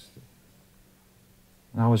 he missed it.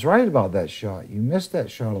 And I was right about that shot. You missed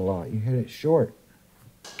that shot a lot. You hit it short.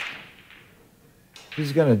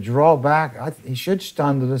 He's going to draw back. He should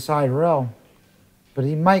stun to the side rail. But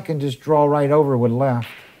he might can just draw right over with left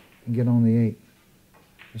and get on the 8.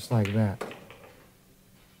 Just like that.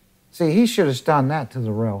 See, he should have stunned that to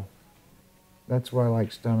the rail. That's why I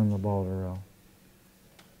like stunning the ball to the rail.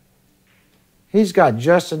 He's got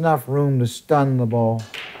just enough room to stun the ball.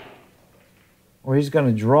 Or he's going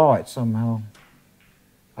to draw it somehow.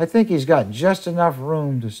 I think he's got just enough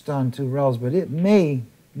room to stun 2 rails, but it may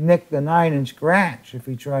nick the 9 and scratch if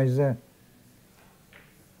he tries that.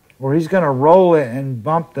 Or he's going to roll it and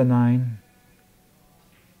bump the 9.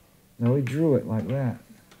 No, he drew it like that.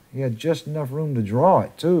 He had just enough room to draw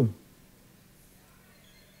it, too.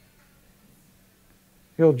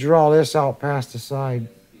 He'll draw this out past the side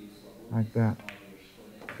like that.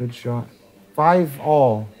 Good shot. 5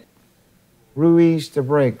 all. Ruiz to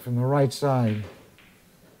break from the right side.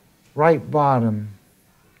 right bottom,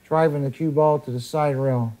 driving the cue ball to the side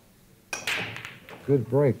rail. Good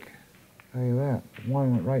break, tell you that.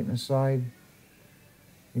 One went right in the side.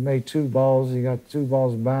 He made 2 balls. He got 2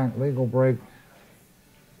 balls back. Legal break.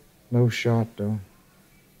 No shot, though.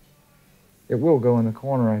 It will go in the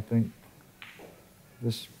corner, I think.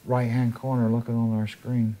 This right-hand corner looking on our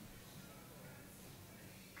screen.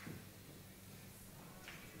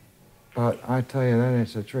 But I tell you, that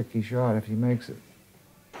it's a tricky shot if he makes it.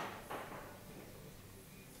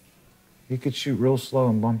 He could shoot real slow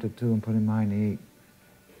and bump it 2 and put him behind the 8.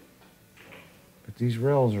 But these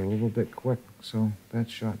rails are a little bit quick, so that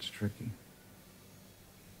shot's tricky.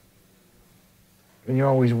 And you're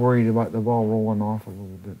always worried about the ball rolling off a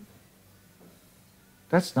little bit.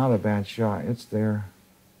 That's not a bad shot. It's there.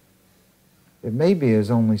 It may be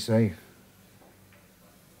his only safe.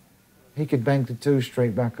 He could bank the 2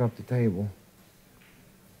 straight back up the table.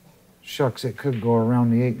 Shucks, it could go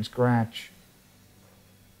around the 8 and scratch.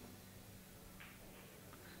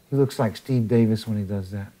 He looks like Steve Davis when he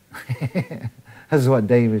does that. That's what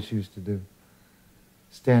Davis used to do.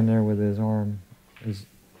 Stand there with his arm, his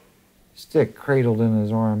stick cradled in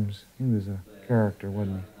his arms. He was a character,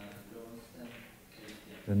 wasn't he?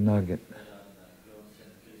 The Nugget.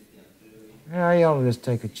 Yeah, he ought to just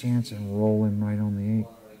take a chance and roll him right on the 8.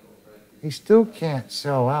 He still can't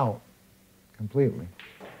sell out completely.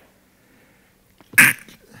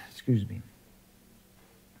 Excuse me.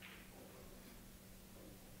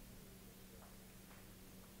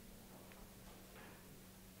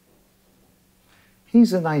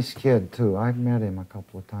 He's a nice kid, too. I've met him a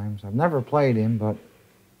couple of times. I've never played him, but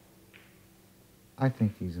I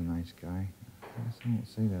think he's a nice guy. I guess I don't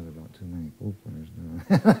say that about too many openers, do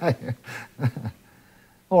I?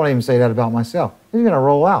 I won't even say that about myself. He's going to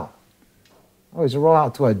roll out. Oh, he's going to roll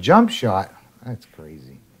out to a jump shot. That's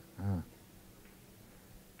crazy.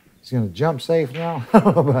 He's going to jump safe now?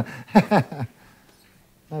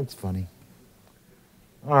 That's funny.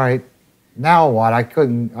 All right. Now what? I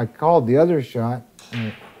called the other shot.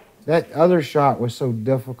 That other shot was so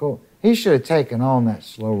difficult. He should have taken on that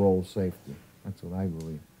slow roll safety. That's what I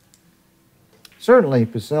believe. Certainly,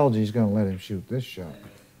 PECELJ is going to let him shoot this shot.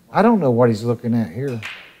 I don't know what he's looking at here.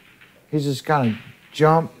 He's just kind of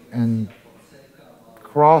jump and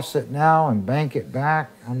cross it now and bank it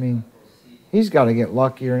back. I mean, he's got to get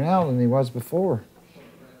luckier now than he was before,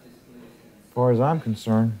 as far as I'm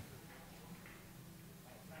concerned.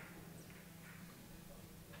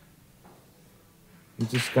 He's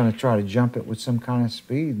just going to try to jump it with some kind of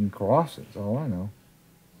speed and cross it, that's all I know.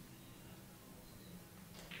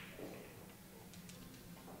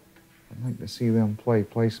 I'd like to see them play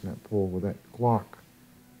placement pool with that clock.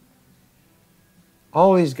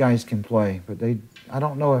 All these guys can play, but I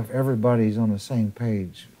don't know if everybody's on the same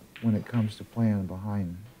page when it comes to playing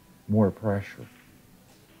behind more pressure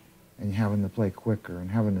and having to play quicker and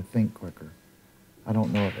having to think quicker. I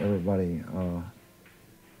don't know if everybody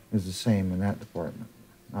is the same in that department.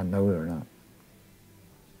 I know they're not.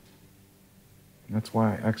 That's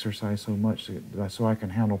why I exercise so much, so I can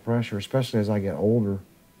handle pressure, especially as I get older.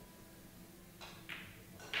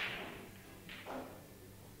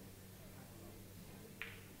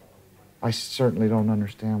 I certainly don't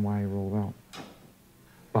understand why he rolled out.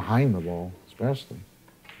 Behind the ball, especially.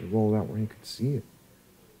 He rolled out where you could see it.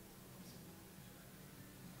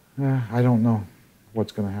 I don't know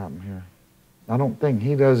what's going to happen here. I don't think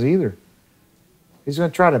he does either. He's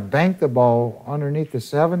going to try to bank the ball underneath the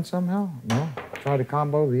 7 somehow? No. Try to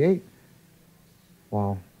combo the 8?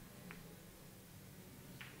 Wow.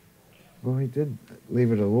 Well, he did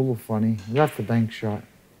leave it a little funny. He left the bank shot.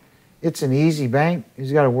 It's an easy bank.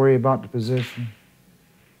 He's got to worry about the position.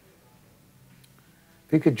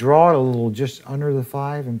 If he could draw it a little just under the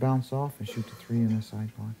 5 and bounce off and shoot the 3 in the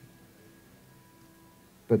side pocket.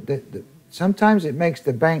 But sometimes it makes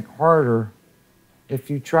the bank harder if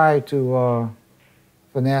you try to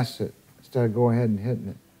finesse it instead of go ahead and hitting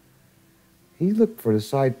it. He looked for the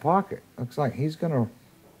side pocket. Looks like he's going to...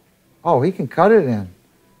 Oh, he can cut it in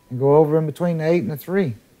and go over in between the 8 and the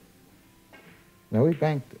 3. No, he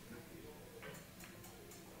banked it.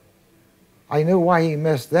 I knew why he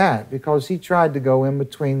missed that, because he tried to go in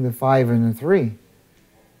between the 5 and the 3.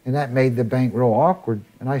 And that made the bank real awkward.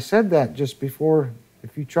 And I said that just before,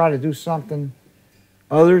 if you try to do something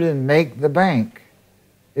other than make the bank,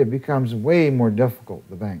 it becomes way more difficult,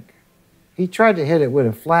 the bank. He tried to hit it with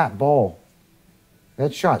a flat ball.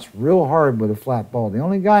 That shot's real hard with a flat ball. The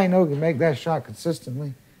only guy I know who can make that shot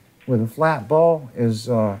consistently with a flat ball is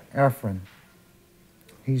Efren.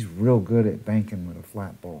 He's real good at banking with a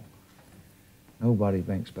flat ball. Nobody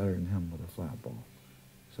banks better than him with a flat ball.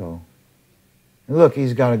 So, And look,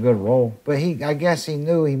 he's got a good roll. But I guess he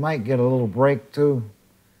knew he might get a little break too,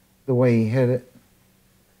 the way he hit it.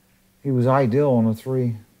 He was ideal on a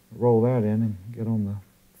 3. Roll that in and get on the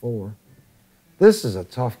 4. This is a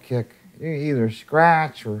tough kick. You either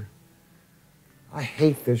scratch or... I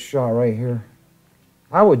hate this shot right here.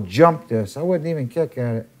 I would jump this. I wouldn't even kick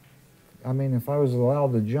at it. I mean, if I was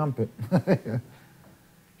allowed to jump it.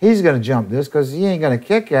 He's going to jump this because he ain't going to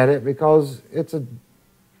kick at it because it's a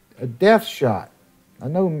death shot. I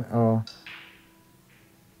know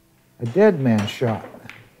a dead man shot.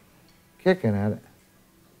 Kicking at it.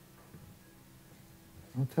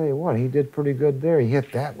 I'll tell you what, he did pretty good there. He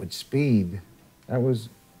hit that with speed. That was,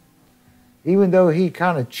 even though he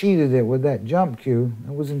kind of cheated it with that jump cue,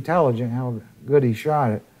 it was intelligent how good he shot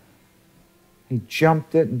it. He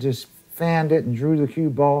jumped it and just fanned it and drew the cue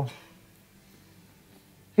ball.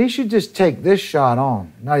 He should just take this shot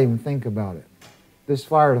on, not even think about it. Just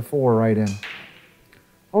fire the 4 right in.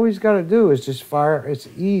 All he's got to do is just fire. It's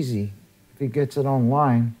easy if he gets it on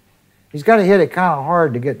line. He's got to hit it kind of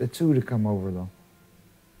hard to get the 2 to come over, though.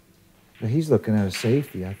 But he's looking at a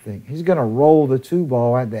safety, I think. He's going to roll the 2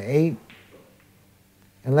 ball at the 8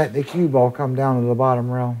 and let the cue ball come down to the bottom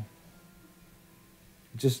rail.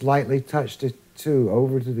 Just lightly touch the 2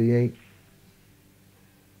 over to the 8.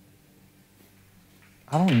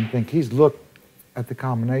 I don't even think he's looked at the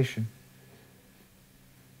combination.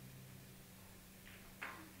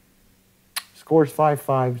 Score's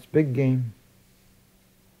 5-5. It's a big game.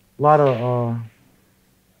 A lot of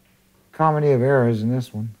comedy of errors in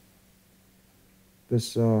this one.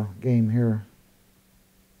 This game here.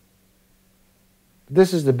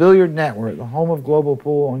 This is the Billiard Network, the home of global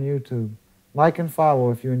pool on YouTube. Like and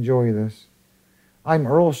follow if you enjoy this. I'm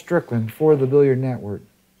Earl Strickland for the Billiard Network.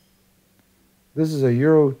 This is a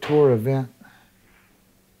Eurotour event.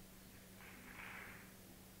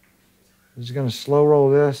 I'm just going to slow roll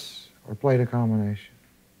this or play the combination.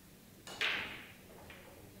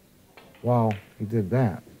 Wow, he did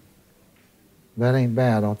that. That ain't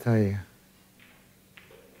bad, I'll tell you.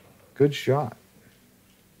 Good shot.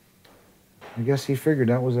 I guess he figured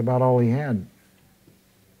that was about all he had.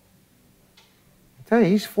 I tell you,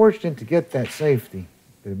 he's fortunate to get that safety.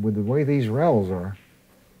 With the way these rails are,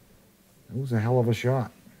 it was a hell of a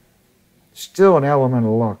shot. Still an element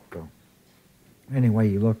of luck, though. Any way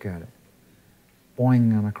you look at it.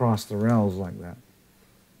 Boinging across the rails like that.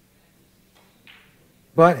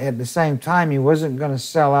 But at the same time, he wasn't going to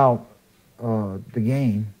sell out the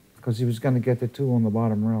game because he was going to get the 2 on the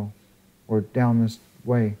bottom rail or down this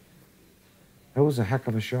way. That was a heck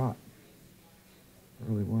of a shot. It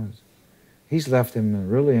really was. He's left him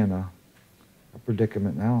really in a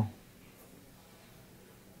predicament now.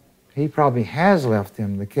 He probably has left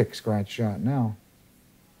him the kick-scratch shot now.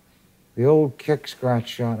 The old kick-scratch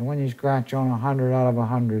shot. And when you scratch on 100 out of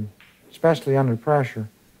 100, especially under pressure,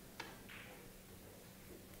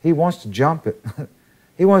 he wants to jump it.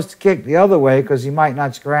 He wants to kick the other way because he might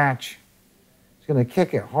not scratch. He's going to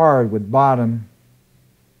kick it hard with bottom.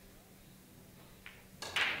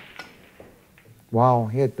 Wow,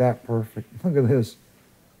 hit that perfect. Look at this.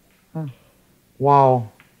 Huh.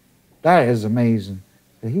 Wow, that is amazing.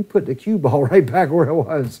 He put the cue ball right back where it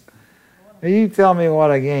was. You tell me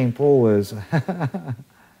what a game pool is. It's the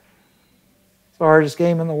hardest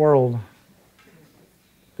game in the world.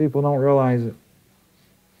 People don't realize it.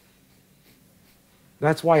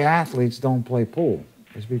 That's why athletes don't play pool.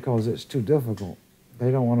 It's because it's too difficult.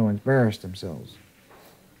 They don't want to embarrass themselves.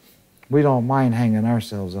 We don't mind hanging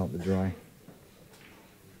ourselves out to dry.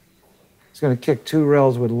 He's going to kick 2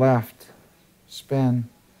 rails with left, spin,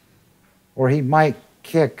 or he might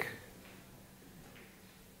kick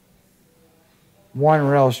 1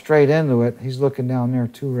 rail straight into it. He's looking down there,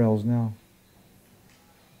 2 rails now.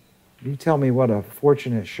 You tell me what a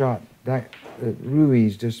fortunate shot that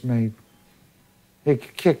Ruiz just made. He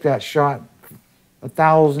could kick that shot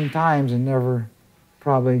 1,000 times and never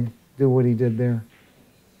probably do what he did there.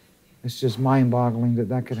 It's just mind-boggling that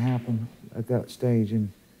that could happen at that stage.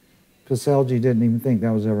 And PECELJ didn't even think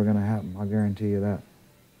that was ever going to happen. I'll guarantee you that.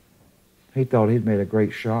 He thought he'd made a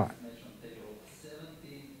great shot.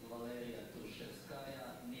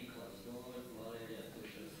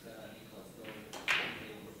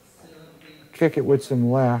 Kick it with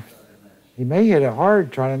some left. He may hit it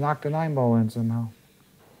hard, try to knock the 9-ball in somehow.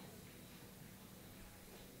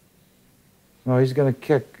 No, he's going to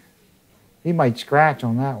kick. He might scratch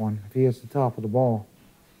on that one if he hits the top of the ball.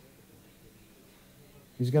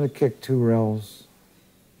 He's going to kick 2 rails.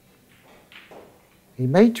 He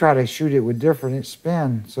may try to shoot it with different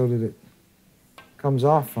spin so that it comes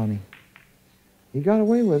off funny. He got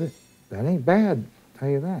away with it. That ain't bad, I'll tell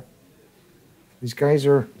you that. These guys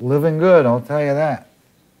are living good, I'll tell you that.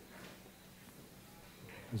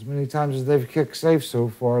 As many times as they've kicked safe so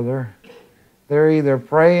far, they're either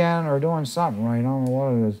praying or doing something right. I don't know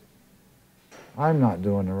what it is. I'm not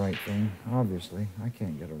doing the right thing, obviously. I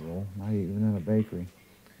can't get a roll, not even in a bakery.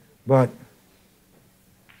 But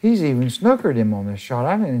he's even snookered him on this shot.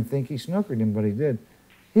 I didn't think he snookered him, but he did.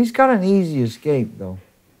 He's got an easy escape, though.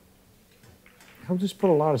 He'll just put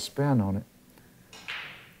a lot of spin on it.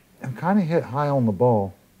 And kind of hit high on the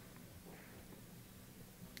ball.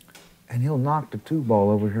 And he'll knock the 2 ball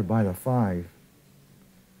over here by the 5.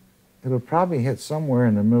 It'll probably hit somewhere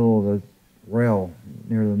in the middle of the rail,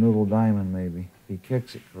 near the middle diamond maybe, if he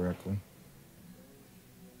kicks it correctly.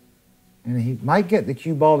 And he might get the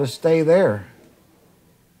cue ball to stay there,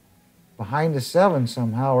 behind the 7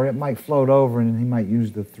 somehow, or it might float over and he might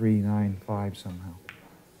use the 3, 9, 5 somehow.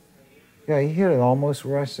 Yeah, he hit it almost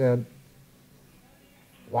where I said.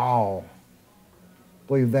 Wow.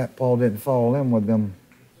 Believe that ball didn't fall in with them.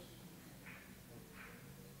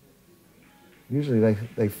 Usually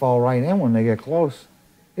they fall right in when they get close.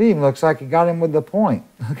 It even looks like he got him with the point.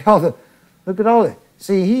 Look at all the,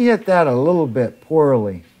 see, he hit that a little bit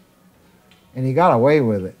poorly, and he got away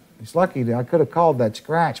with it. He's lucky I could have called that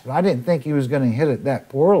scratch, but I didn't think he was going to hit it that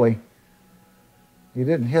poorly. He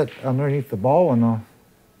didn't hit underneath the ball enough.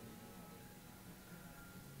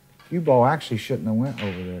 Cue ball actually shouldn't have went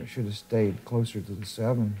over there. It should have stayed closer to the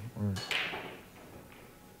 7. Or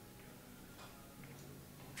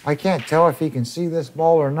I can't tell if he can see this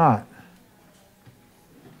ball or not.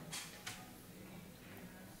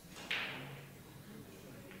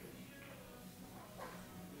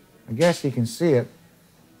 I guess he can see it.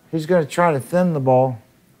 He's going to try to thin the ball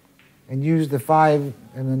and use the 5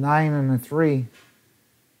 and the 9 and the 3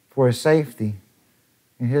 for a safety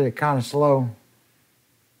and hit it kind of slow.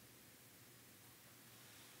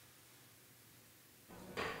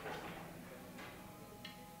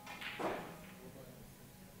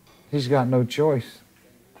 He's got no choice.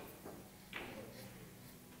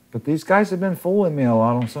 But these guys have been fooling me a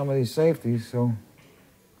lot on some of these safeties, so.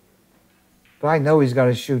 But I know he's got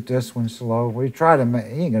to shoot this one slow. He ain't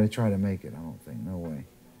going to try to make it, I don't think. No way.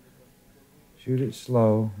 Shoot it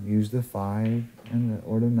slow. Use the 5 and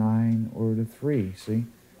or the 9 or the 3. See?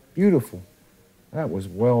 Beautiful. That was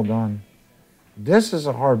well done. This is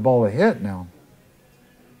a hard ball to hit now.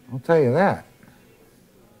 I'll tell you that.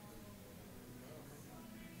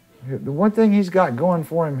 The one thing he's got going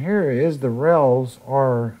for him here is the rails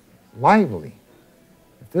are lively.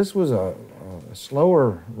 If this was a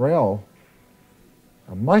slower rail,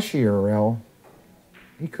 a mushier rail,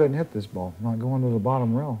 he couldn't hit this ball, not going to the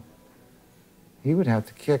bottom rail. He would have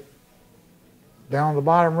to kick down the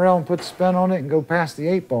bottom rail and put spin on it and go past the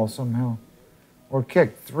 8 ball somehow. Or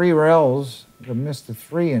kick 3 rails to miss the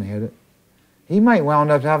 3 and hit it. He might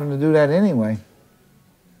wound up having to do that anyway.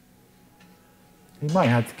 He might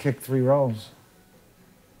have to kick 3 rails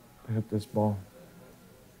to hit this ball.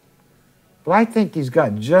 But I think he's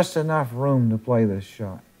got just enough room to play this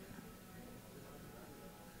shot.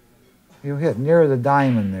 He'll hit near the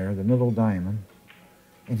diamond there, the middle diamond,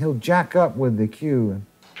 and he'll jack up with the cue.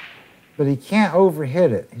 But he can't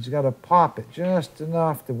overhit it. He's got to pop it just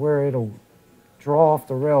enough to where it'll draw off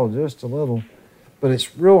the rail just a little. But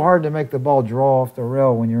it's real hard to make the ball draw off the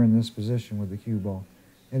rail when you're in this position with the cue ball.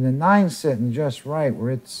 And the 9's sitting just right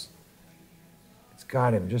where it's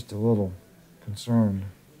got him just a little concerned.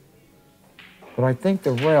 But I think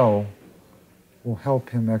the rail will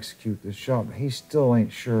help him execute this shot. But he still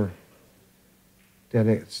ain't sure that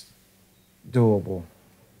it's doable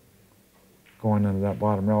going into that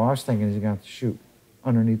bottom rail. I was thinking he's going to have to shoot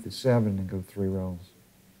underneath the 7 and go 3 rails.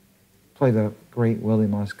 Play the great Willie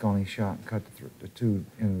Mosconi shot and cut the 2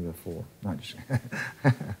 into the 4. Not just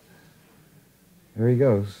there he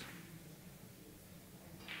goes.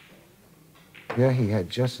 Yeah, he had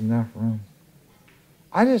just enough room.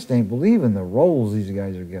 I just ain't believing the rolls these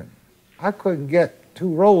guys are getting. I couldn't get 2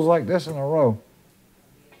 rolls like this in a row.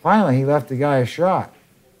 Finally, he left the guy a shot.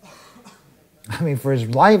 I mean, for as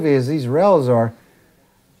lively as these rails are,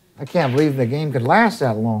 I can't believe the game could last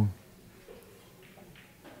that long.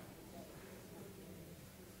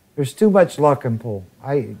 There's too much luck in pool.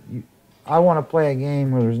 I want to play a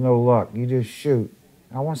game where there's no luck. You just shoot.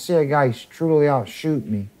 I want to see a guy truly outshoot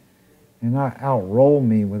me and not outroll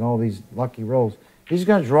me with all these lucky rolls. He's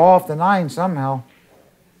going to draw off the 9 somehow.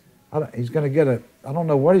 He's going to get a, I don't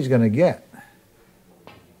know what he's going to get.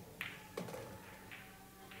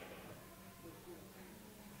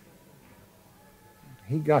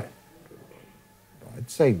 He got, I'd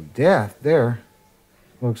say death there,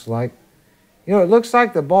 looks like. You know, it looks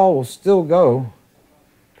like the ball will still go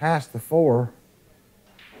past the 4.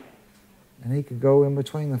 and he could go in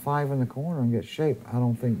between the 5 and the corner and get shape. I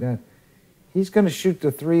don't think that. He's going to shoot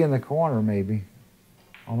the 3 in the corner maybe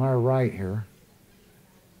on our right here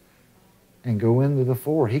and go into the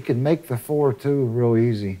 4. He could make the 4 too real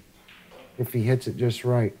easy if he hits it just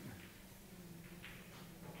right.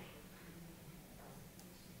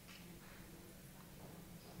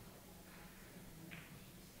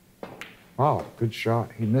 Wow, good shot.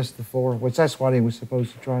 He missed the 4, which that's what he was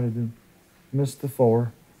supposed to try to do. Missed the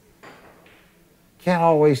 4. Can't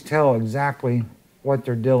always tell exactly what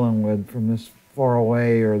they're dealing with from this far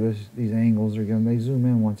away or these angles are given. They zoom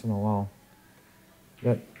in once in a while.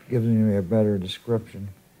 That gives me a better description.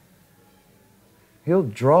 He'll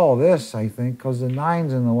draw this, I think, because the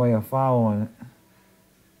 9's in the way of following it.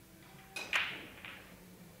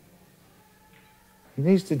 He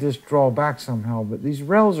needs to just draw back somehow, but these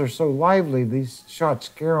rails are so lively, these shots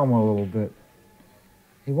scare him a little bit.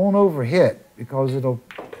 He won't overhit because it'll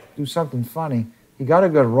do something funny. He got a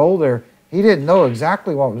good roll there. He didn't know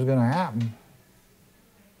exactly what was going to happen.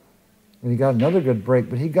 And he got another good break,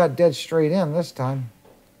 but he got dead straight in this time.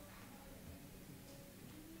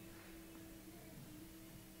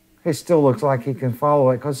 It still looks like he can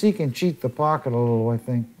follow it because he can cheat the pocket a little, I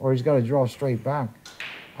think, or he's got to draw straight back.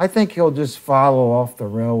 I think he'll just follow off the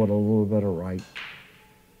rail with a little bit of right.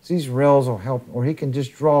 These rails will help, or he can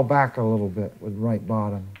just draw back a little bit with right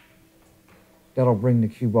bottom. That'll bring the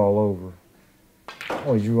cue ball over.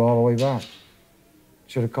 Oh, he drew all the way back.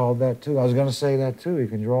 Should have called that too. I was going to say that too. He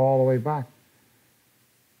can draw all the way back.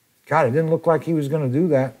 God, it didn't look like he was going to do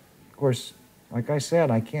that. Of course, like I said,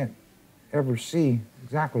 I can't ever see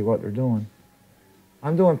exactly what they're doing.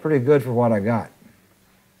 I'm doing pretty good for what I got.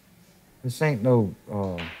 This ain't no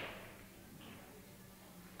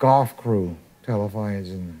golf crew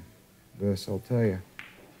televising this, I'll tell you.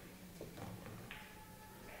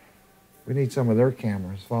 We need some of their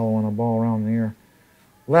cameras following a ball around the air.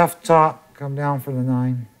 Left top, come down for the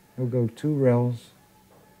 9. He'll go 2 rails.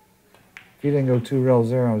 If he didn't go 2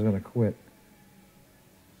 rails there, I was going to quit.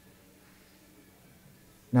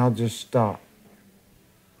 Now just stop.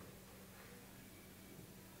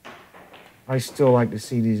 I still like to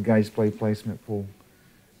see these guys play placement pool.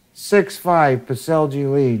 6-5,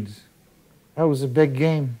 PECELJ leads. That was a big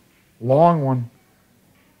game. Long one.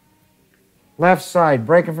 Left side,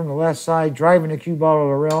 breaking from the left side, driving the cue ball to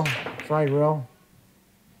the rail, side rail.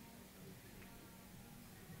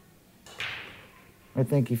 I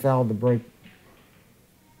think he fouled the break.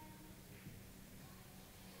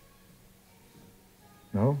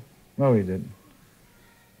 No? No, he didn't.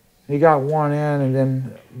 He got 1 in, and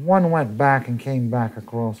then 1 went back and came back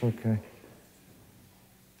across. Okay.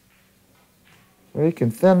 So he can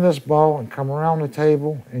thin this ball and come around the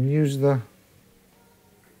table and use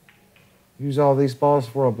all these balls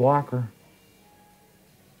for a blocker.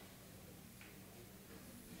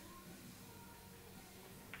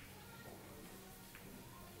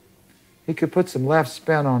 He could put some left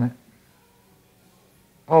spin on it.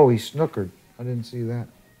 Oh, he snookered. I didn't see that.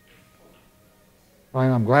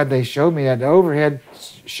 I'm glad they showed me that. The overhead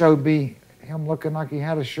showed me him looking like he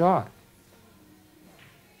had a shot.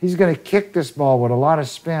 He's going to kick this ball with a lot of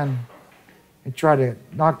spin and try to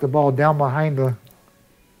knock the ball down behind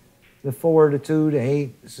the 4, the 2, the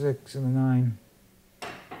 8, the 6, and the 9.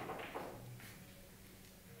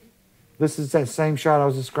 This is that same shot I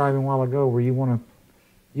was describing a while ago where you want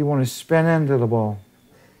to spin into the ball.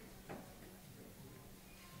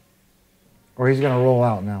 Or he's going to roll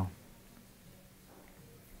out now.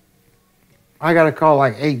 I got to call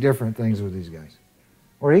like 8 different things with these guys.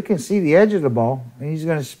 Or he can see the edge of the ball, and he's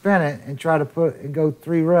going to spin it and try to go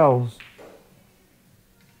 3 rails.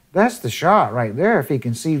 That's the shot right there if he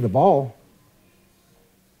can see the ball.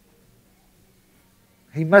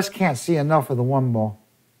 He can't see enough of the 1 ball.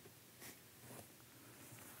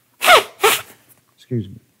 Excuse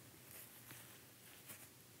me.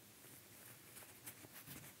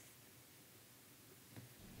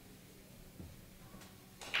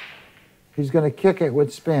 He's going to kick it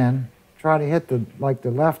with spin, try to hit the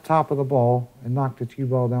left top of the ball and knock the cue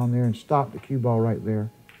ball down there and stop the cue ball right there.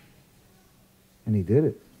 And he did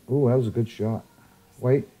it. Ooh, that was a good shot.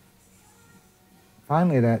 Wait.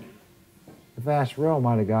 Finally, the fast rail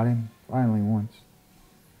might have got him. Finally, once.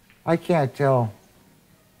 I can't tell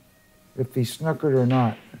if he snookered or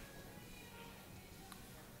not.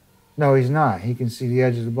 No, he's not. He can see the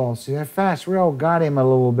edge of the ball. See, that fast rail got him a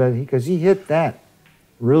little bit because he hit that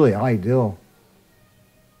really ideal.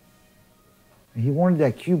 He wanted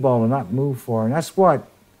that cue ball to not move far, and that's what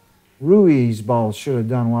Ruiz's ball should have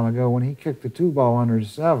done a while ago when he kicked the 2 ball under the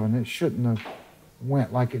 7. It shouldn't have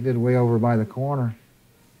went like it did way over by the corner.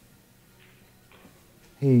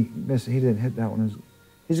 He missed. He didn't hit that one.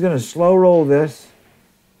 He's going to slow roll this.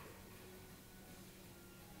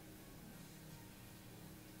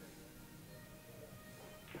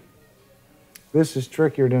 This is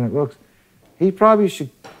trickier than it looks. He probably should.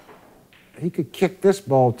 He could kick this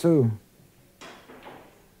ball too.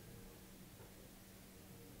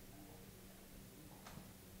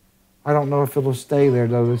 I don't know if it'll stay there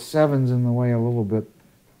though. The 7's in the way a little bit.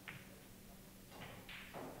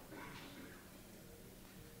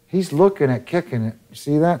 He's looking at kicking it.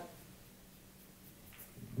 See that?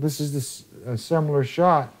 This is a similar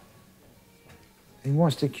shot. He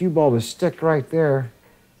wants the cue ball to stick right there.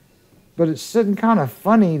 But it's sitting kind of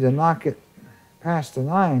funny to knock it past the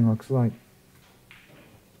 9, looks like.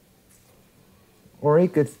 Or he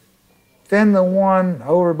could thin the 1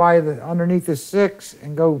 over by underneath the 6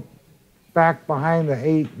 and go back behind the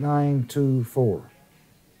 8, 9, 2, 4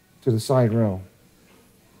 to the side rail.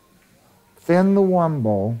 Thin the 1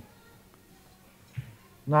 ball,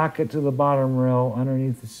 knock it to the bottom rail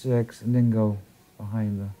underneath the 6, and then go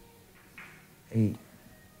behind the 8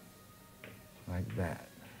 like that.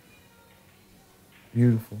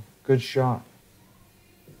 Beautiful. Good shot.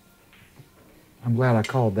 I'm glad I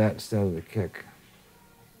called that instead of the kick.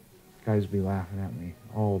 Guys be laughing at me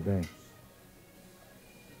all day.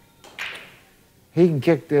 He can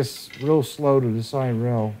kick this real slow to the side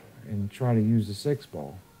rail and try to use the 6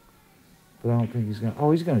 ball. But I don't think he's going to...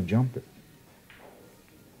 Oh, he's going to jump it.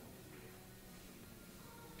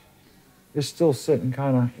 It's still sitting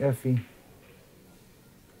kind of iffy.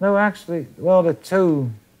 No, actually, well, the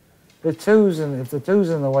 2... if the 2's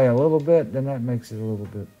in the way a little bit, then that makes it a little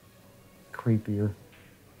bit creepier.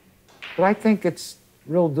 But I think it's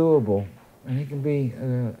real doable, and he can be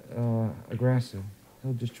aggressive.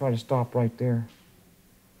 He'll just try to stop right there.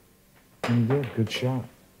 And he did. Good shot.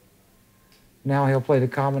 Now he'll play the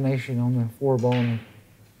combination on the 4 ball on the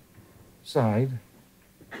side.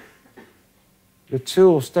 The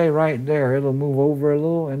 2 will stay right there. It'll move over a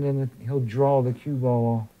little, and then he'll draw the cue ball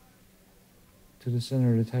off to the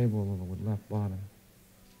center of the table a little with left bottom.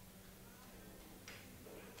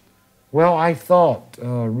 Well, I thought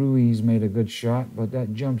Ruiz made a good shot, but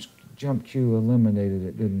that jump cue eliminated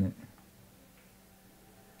it, didn't it?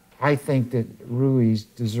 I think that Ruiz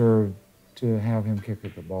deserved to have him kick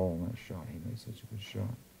at the ball on that shot. He made such a good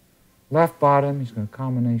shot. Left bottom, he's going to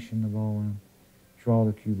combination the ball in, draw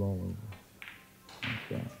the cue ball over. Like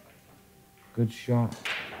that. Good shot.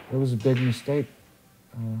 It was a big mistake.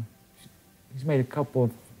 He's made a couple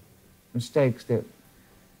of mistakes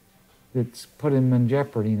that's put him in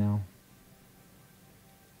jeopardy now.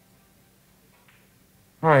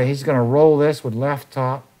 All right, he's going to roll this with left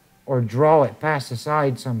top or draw it past the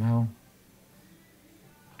side somehow.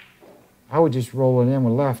 I would just roll it in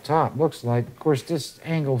with left top, looks like. Of course, this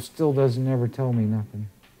angle still doesn't ever tell me nothing.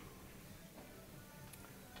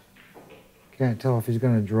 Can't tell if he's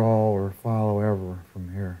going to draw or follow ever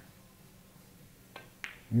from here.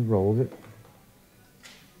 He rolled it.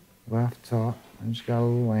 Left top, and just got a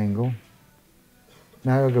little angle.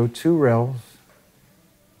 Now I'll go 2 rails.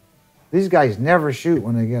 These guys never shoot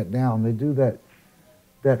when they get down. They do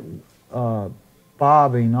that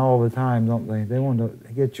bobbing all the time, don't they? They want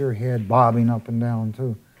to get your head bobbing up and down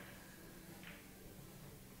too.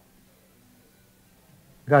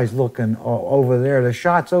 Guy's looking over there. The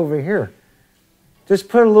shot's over here. Just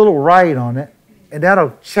put a little right on it, and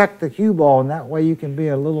that'll check the cue ball, and that way you can be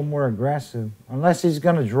a little more aggressive, unless he's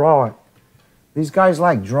going to draw it. These guys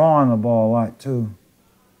like drawing the ball a lot, too.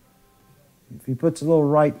 If he puts a little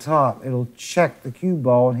right top, it'll check the cue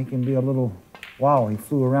ball, and he can be a little... Wow, he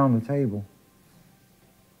flew around the table.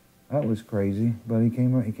 That was crazy, but he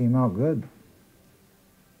came out good.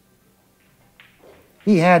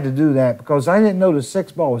 He had to do that, because I didn't know the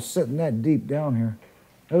 6 ball was sitting that deep down here.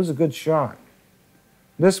 That was a good shot.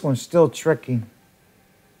 This one's still tricky.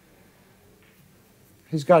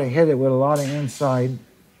 He's got to hit it with a lot of inside.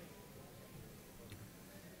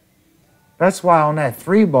 That's why on that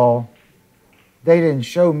 3 ball, they didn't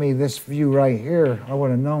show me this view right here. I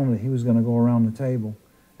would have known that he was going to go around the table.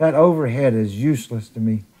 That overhead is useless to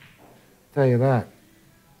me. I'll tell you that.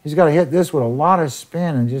 He's got to hit this with a lot of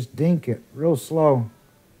spin and just dink it real slow.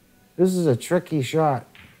 This is a tricky shot.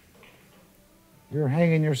 You're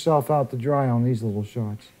hanging yourself out to dry on these little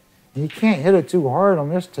shots. And you can't hit it too hard on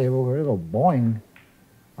this table or it'll boing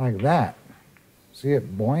like that. See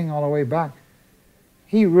it boing all the way back?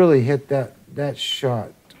 He really hit that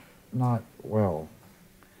shot not well.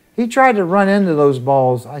 He tried to run into those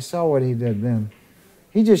balls. I saw what he did then.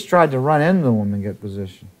 He just tried to run into them and get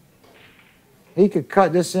position. He could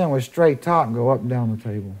cut this in with straight top and go up and down the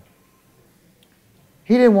table.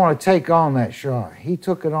 He didn't want to take on that shot. He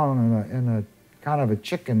took it on in a kind of a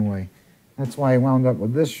chicken way. That's why he wound up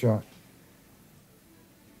with this shot.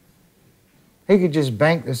 He could just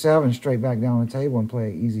bank the 7 straight back down the table and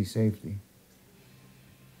play an easy safety.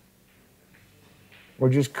 Or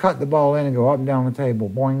just cut the ball in and go up and down the table,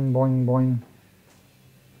 boing, boing, boing,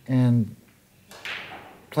 and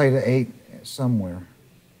play the 8 somewhere.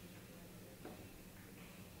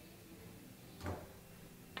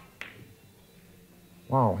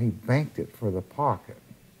 Wow, he banked it for the pocket.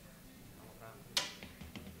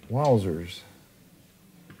 Wowzers.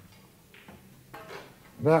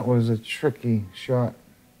 That was a tricky shot.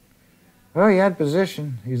 Well, he had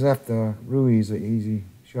position. He's left Ruiz an easy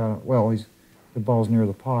shot. Well, the ball's near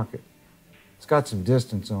the pocket. It's got some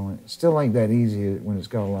distance on it. Still ain't that easy when it's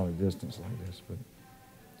got a lot of distance like this, but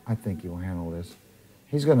I think he'll handle this.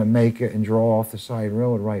 He's going to make it and draw off the side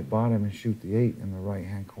rail at right bottom and shoot the 8 in the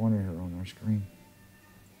right-hand corner here on our screen.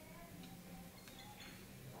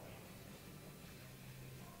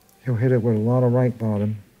 He'll hit it with a lot of right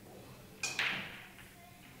bottom.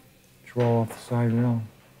 Draw off the side rail.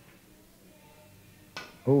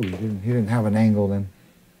 Oh, he didn't have an angle then.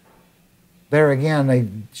 There again, they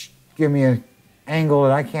give me an angle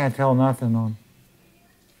that I can't tell nothing on.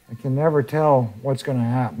 I can never tell what's going to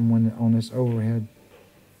happen when on this overhead.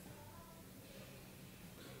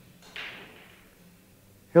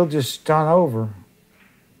 He'll just stun over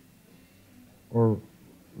or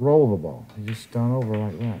roll the ball. He just stun over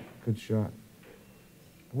like that. Good shot.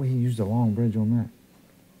 Boy, he used a long bridge on that.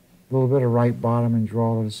 A little bit of right bottom and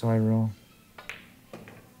draw to the side rail.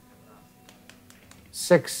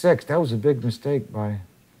 6-6. That was a big mistake by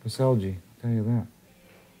PECELJ, I'll tell you that.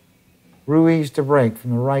 Ruiz to break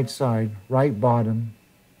from the right side, right bottom.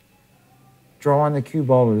 Drawing the cue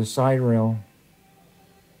ball to the side rail.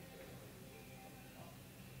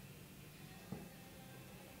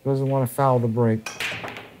 Doesn't want to foul the break.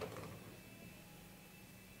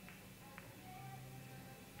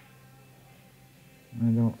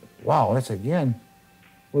 Wow, that's again.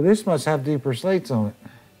 Well, this must have deeper slates on it.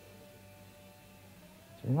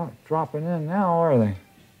 They're not dropping in now, are they?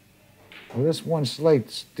 Well, this one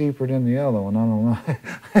slate's deeper than the other one. I don't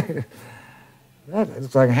know. That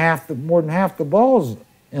looks like more than half the ball's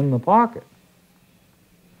in the pocket.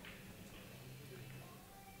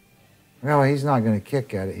 Well, he's not going to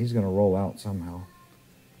kick at it. He's going to roll out somehow.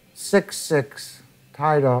 6-6,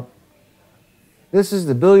 tied up. This is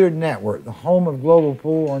the Billiard Network, the home of global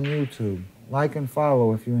pool on YouTube. Like and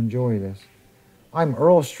follow if you enjoy this. I'm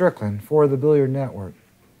Earl Strickland for the Billiard Network.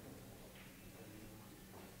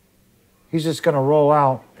 He's just going to roll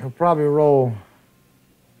out. He'll probably roll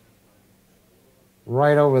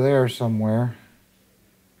right over there somewhere.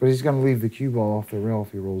 But he's going to leave the cue ball off the rail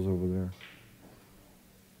if he rolls over there.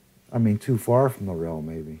 I mean, too far from the rail,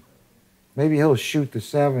 maybe. Maybe he'll shoot the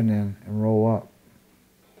 7 in and roll up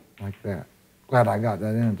like that. Glad I got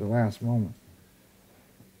that in at the last moment.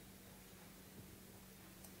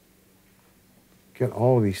 Get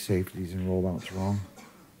all of these safeties and rollouts wrong.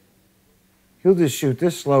 He'll just shoot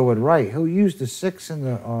this slow with right. He'll use the 6 and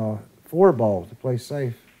the 4 ball to play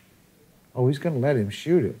safe. Oh, he's going to let him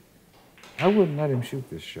shoot it. I wouldn't let him shoot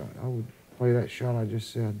this shot. I would play that shot I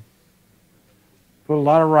just said. Put a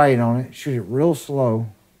lot of right on it. Shoot it real slow.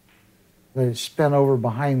 Let it spin over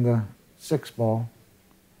behind the 6 ball.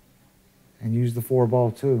 And use the 4 ball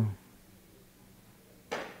too.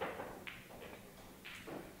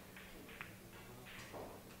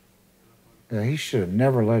 Yeah, he should have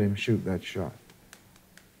never let him shoot that shot.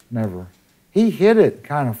 Never. He hit it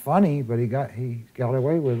kind of funny, but he got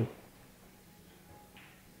away with it.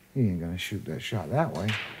 He ain't going to shoot that shot that way.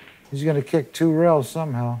 He's going to kick 2 rails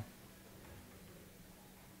somehow.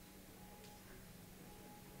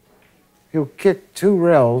 He'll kick 2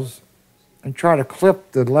 rails and try to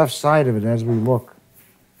clip the left side of it as we look.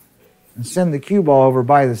 And send the cue ball over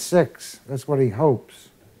by the 6. That's what he hopes.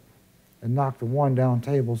 And knock the 1 down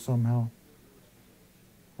table somehow.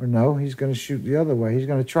 Or no, he's going to shoot the other way. He's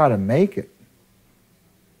going to try to make it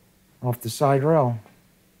off the side rail.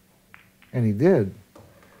 And he did.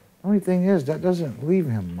 The only thing is, that doesn't leave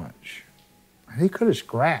him much. He could have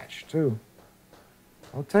scratched, too.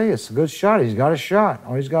 I'll tell you, it's a good shot. He's got a shot.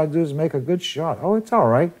 All he's got to do is make a good shot. Oh, it's all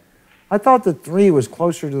right. I thought the 3 was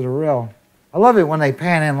closer to the rail. I love it when they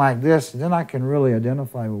pan in like this, and then I can really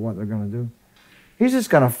identify with what they're going to do. He's just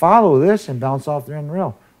going to follow this and bounce off the end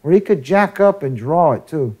rail. Or he could jack up and draw it,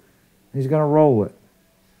 too. He's going to roll it.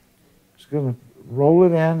 He's going to roll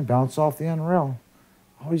it in, bounce off the end rail.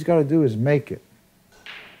 All he's got to do is make it.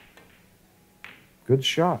 Good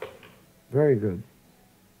shot. Very good.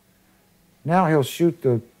 Now he'll shoot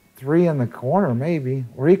the 3 in the corner maybe.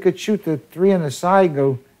 Or he could shoot the 3 in the side,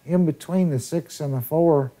 go in between the 6 and the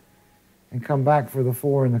 4, and come back for the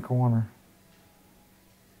 4 in the corner.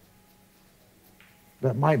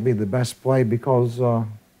 That might be the best play because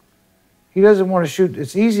he doesn't want to shoot.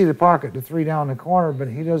 It's easy to pocket the 3 down the corner, but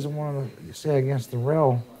he doesn't want to stay against the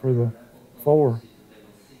rail for the 4.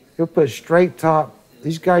 He'll put straight top.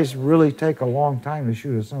 These guys really take a long time to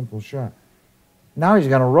shoot a simple shot. Now he's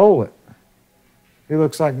going to roll it. He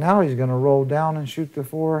looks like now he's going to roll down and shoot the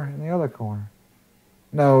 4 in the other corner.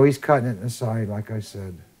 No, he's cutting it in the side, like I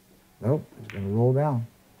said. Nope, he's going to roll down.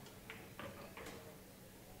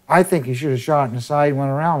 I think he should have shot in the side, went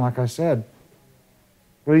around, like I said.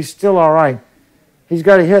 But he's still all right. He's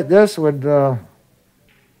got to hit this with,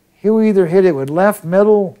 he'll either hit it with left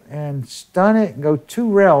middle and stun it and go 2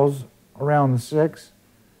 rails around the 6.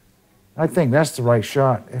 I think that's the right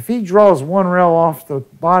shot. If he draws 1 rail off the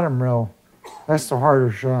bottom rail, that's the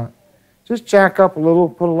harder shot. Just jack up a little,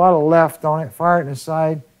 put a lot of left on it, fire it in the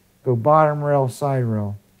side, go bottom rail, side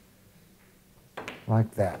rail.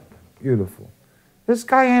 Like that. Beautiful. This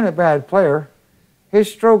guy ain't a bad player.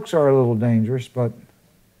 His strokes are a little dangerous, but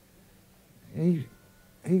he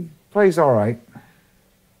plays all right.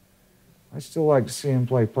 I still like to see him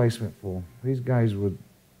play placement pool. These guys would,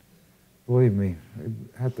 believe me, they'd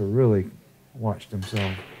have to really watch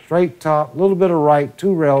themselves. Straight top, a little bit of right,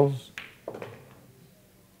 2 rails.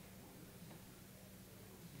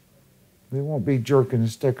 They won't be jerking the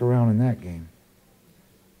stick around in that game.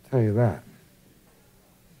 I'll tell you that.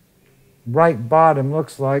 Right bottom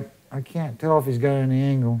looks like, I can't tell if he's got any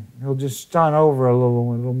angle. He'll just stun over a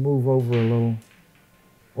little, it'll move over a little.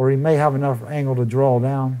 Or he may have enough angle to draw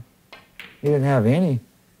down. He didn't have any.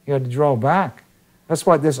 He had to draw back. That's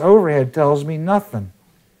what this overhead tells me, nothing.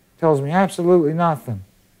 Tells me absolutely nothing.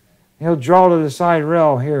 He'll draw to the side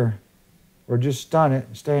rail here, or just stun it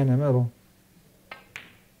and stay in the middle.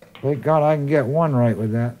 Thank God I can get 1 right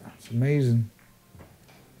with that. It's amazing.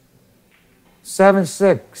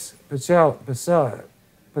 7-6, PECELJ.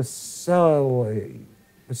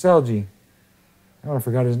 Oh, I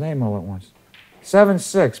forgot his name all at once.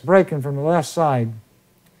 7-6, breaking from the left side,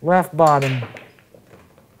 left bottom.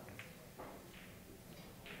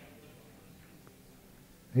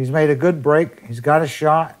 He's made a good break. He's got a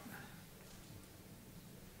shot.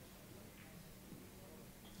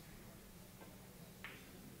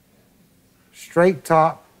 Straight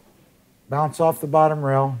top, bounce off the bottom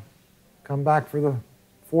rail, come back for the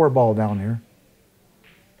 4 ball down here.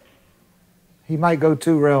 He might go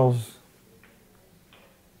 2 rails.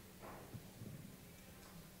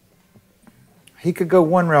 He could go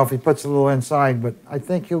 1 rail if he puts a little inside, but I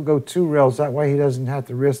think he'll go 2 rails. That way he doesn't have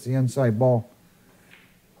to risk the inside ball.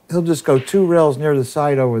 He'll just go 2 rails near the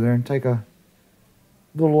side over there and take a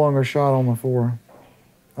little longer shot on the 4.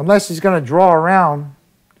 Unless he's going to draw around,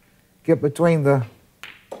 get between the...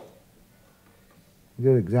 He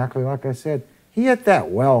did exactly like I said. He hit that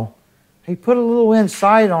well. He put a little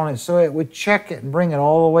inside on it so it would check it and bring it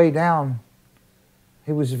all the way down.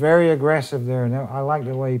 He was very aggressive there, and I like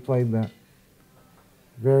the way he played that.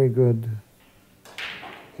 Very good.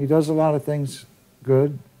 He does a lot of things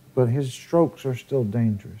good, but his strokes are still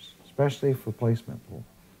dangerous, especially for placement pool.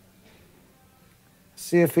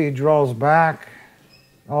 See if he draws back.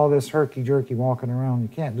 All this herky-jerky walking around. You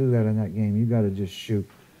can't do that in that game. You got to just shoot.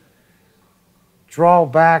 Draw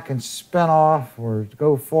back and spin off, or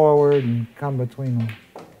go forward and come between them.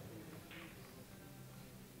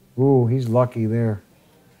 Ooh, he's lucky there.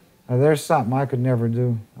 Now, there's something I could never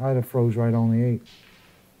do. I'd have froze right on the 8.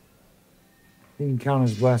 He can count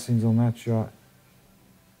his blessings on that shot.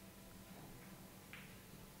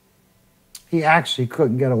 He actually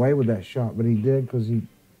couldn't get away with that shot, but he did because he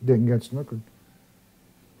didn't get snookered.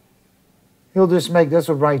 He'll just make this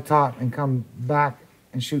a right top and come back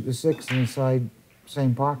and shoot the 6 inside,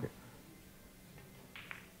 same pocket.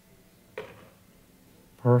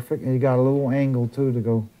 Perfect. And you got a little angle too to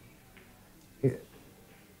go.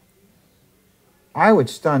 I would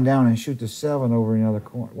stun down and shoot the 7 over in the other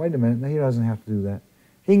corner. Wait a minute. He doesn't have to do that.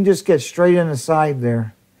 He can just get straight in the side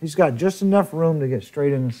there. He's got just enough room to get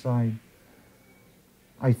straight in the side,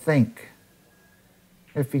 I think.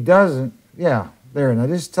 If he doesn't, yeah, there. Now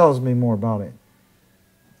this tells me more about it.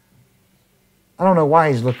 I don't know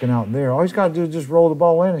why he's looking out there. All he's got to do is just roll the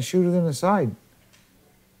ball in and shoot it in the side.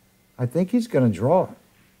 I think he's going to draw it.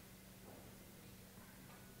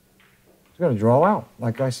 He's going to draw out,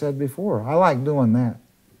 like I said before. I like doing that.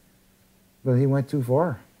 But he went too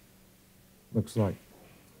far, looks like.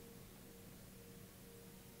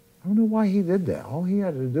 I don't know why he did that. All he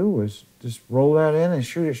had to do was just roll that in and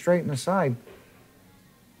shoot it straight in the side.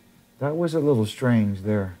 That was a little strange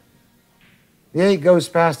there. The 8 goes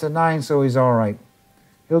past the 9, so he's all right.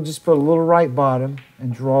 He'll just put a little right bottom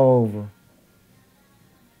and draw over.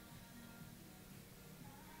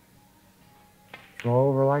 Draw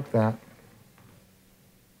over like that.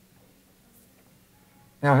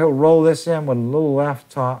 Now he'll roll this in with a little left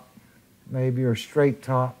top, maybe, or straight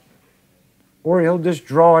top. Or he'll just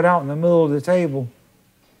draw it out in the middle of the table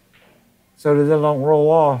so that it don't roll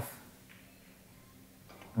off.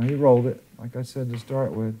 And he rolled it, like I said to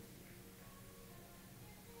start with.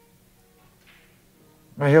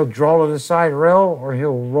 Now he'll draw to the side rail, or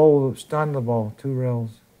he'll stun the ball, 2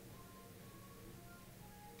 rails.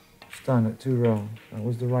 Stun at 2 rails. That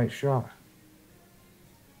was the right shot.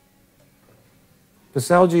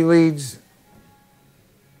 PECELJ leads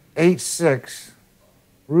 8-6.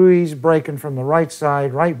 Ruiz breaking from the right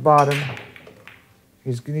side, right bottom.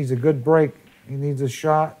 He needs a good break. He needs a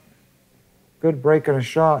shot. Good break and a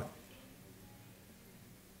shot.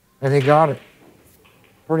 And he got it.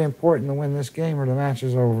 Pretty important to win this game or the match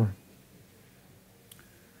is over.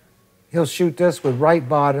 He'll shoot this with right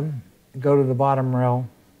bottom and go to the bottom rail.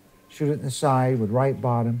 Shoot it in the side with right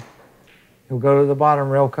bottom. He'll go to the bottom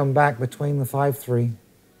rail, come back between the 5-3.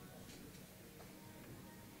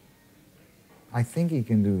 I think he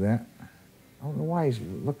can do that. I don't know why he's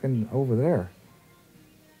looking over there.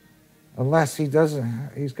 Unless he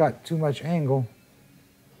doesn't, he's got too much angle.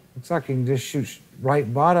 Looks like he can just shoot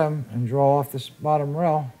right bottom and draw off this bottom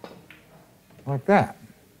rail like that.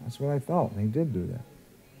 That's what I thought, and he did do that.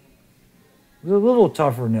 It was a little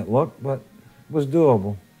tougher than it looked, but it was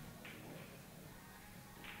doable.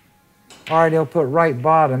 All right, he'll put right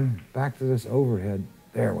bottom back to this overhead.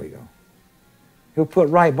 There we go. He'll put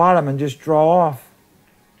right bottom and just draw off.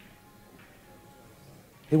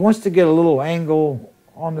 He wants to get a little angle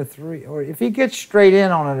on the 3, or if he gets straight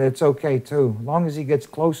in on it, it's okay too. As long as he gets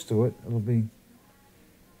close to it, it'll be.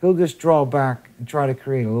 He'll just draw back and try to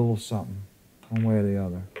create a little something, one way or the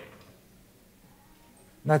other.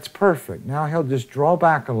 That's perfect. Now he'll just draw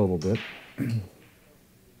back a little bit. It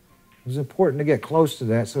was important to get close to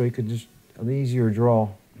that so he could just, an easier draw.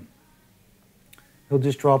 He'll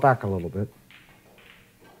just draw back a little bit.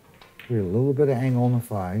 Create a little bit of angle on the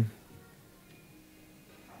 5.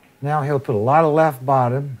 Now he'll put a lot of left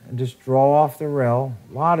bottom and just draw off the rail.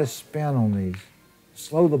 A lot of spin on these.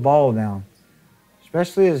 Slow the ball down.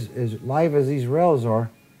 Especially as live as these rails are.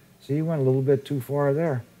 See, he went a little bit too far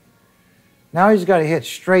there. Now he's got to hit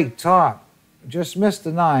straight top. Just missed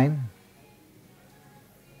the 9.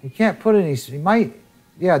 He can't put any, he might,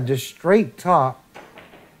 yeah, just straight top.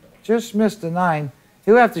 Just missed the 9.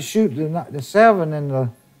 He'll have to shoot the 7 in the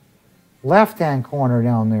left-hand corner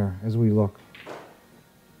down there as we look.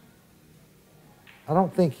 I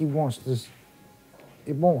don't think he wants this,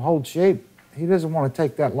 it won't hold shape. He doesn't want to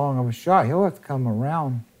take that long of a shot. He'll have to come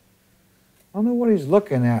around. I don't know what he's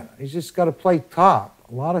looking at. He's just got to play top,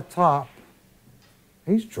 a lot of top.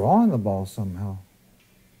 He's drawing the ball somehow.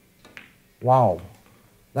 Wow,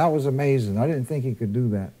 that was amazing. I didn't think he could do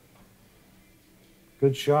that.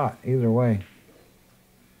 Good shot, either way.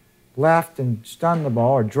 Left and stun the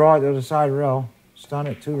ball, or draw it to the side rail. Stun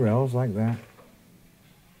it 2 rails like that.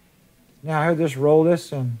 Now he'll just roll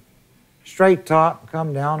this and straight top,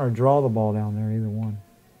 come down, or draw the ball down there, either one.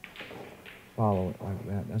 Follow it like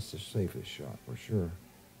that. That's the safest shot for sure.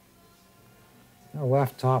 Now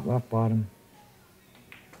left top, left bottom.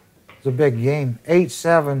 It's a big game.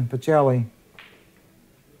 8-7, PECELJ.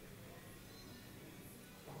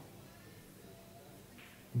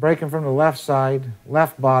 Breaking from the left side,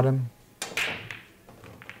 left bottom.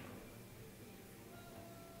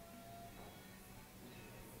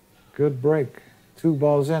 Good break. 2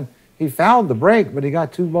 balls in. He fouled the break, but he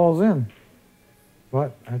got 2 balls in.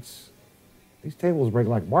 But these tables break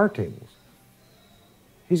like bar tables.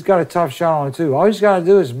 He's got a tough shot on it too. All he's got to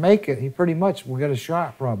do is make it. He pretty much will get a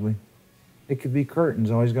shot probably. It could be curtains.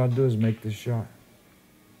 All he's got to do is make this shot.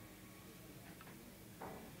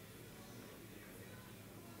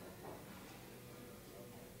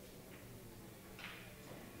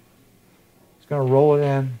 He's going to roll it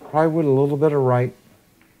in, probably with a little bit of right.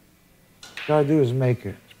 All you got to do is make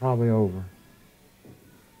it. It's probably over.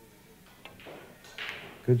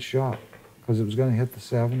 Good shot, because it was going to hit the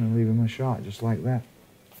 7 and leave him a shot, just like that.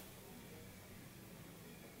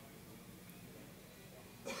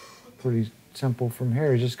 Pretty simple from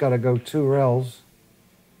here. You just got to go 2 rails.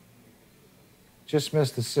 Just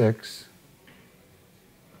missed the 6.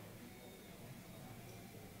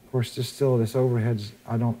 Of course, this overhead's,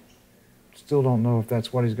 still don't know if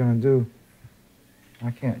that's what he's going to do. I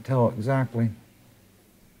can't tell exactly.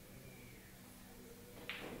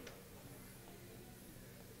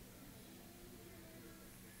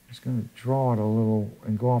 He's going to draw it a little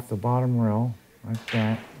and go off the bottom rail like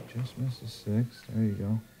that. Just misses 6. There you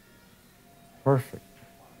go. Perfect.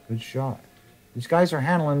 Good shot. These guys are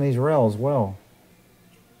handling these rails well.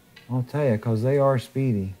 I'll tell you, because they are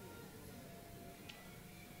speedy.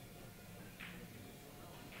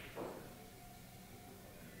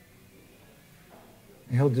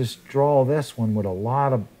 He'll just draw this one with a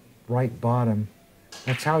lot of right bottom.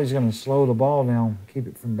 That's how he's going to slow the ball down, keep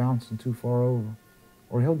it from bouncing too far over.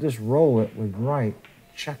 Or he'll just roll it with right,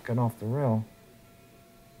 check it off the rail.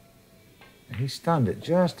 And he stunned it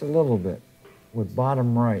just a little bit with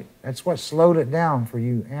bottom right. That's what slowed it down for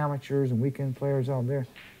you amateurs and weekend players out there.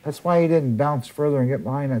 That's why he didn't bounce further and get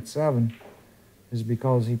behind that 7, is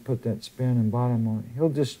because he put that spin and bottom on it. He'll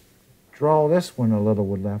just draw this one a little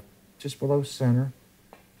with left, just below center.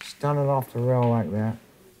 Stun it off the rail like that.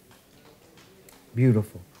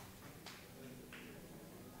 Beautiful.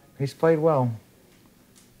 He's played well.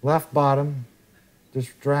 Left bottom,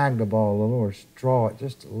 just drag the ball a little or draw it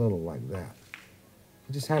just a little like that.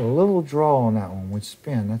 He just had a little draw on that one with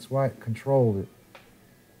spin. That's why it controlled it.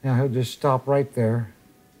 Now he'll just stop right there.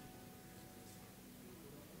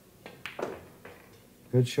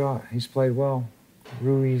 Good shot. He's played well.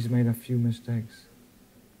 Ruiz made a few mistakes.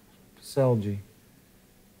 PECELJ.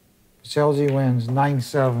 PECELJ wins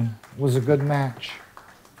 9-7. Was a good match.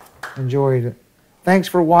 Enjoyed it. Thanks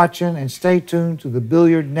for watching, and stay tuned to the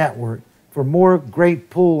Billiard Network for more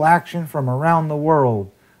great pool action from around the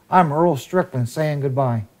world. I'm Earl Strickland saying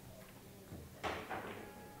goodbye.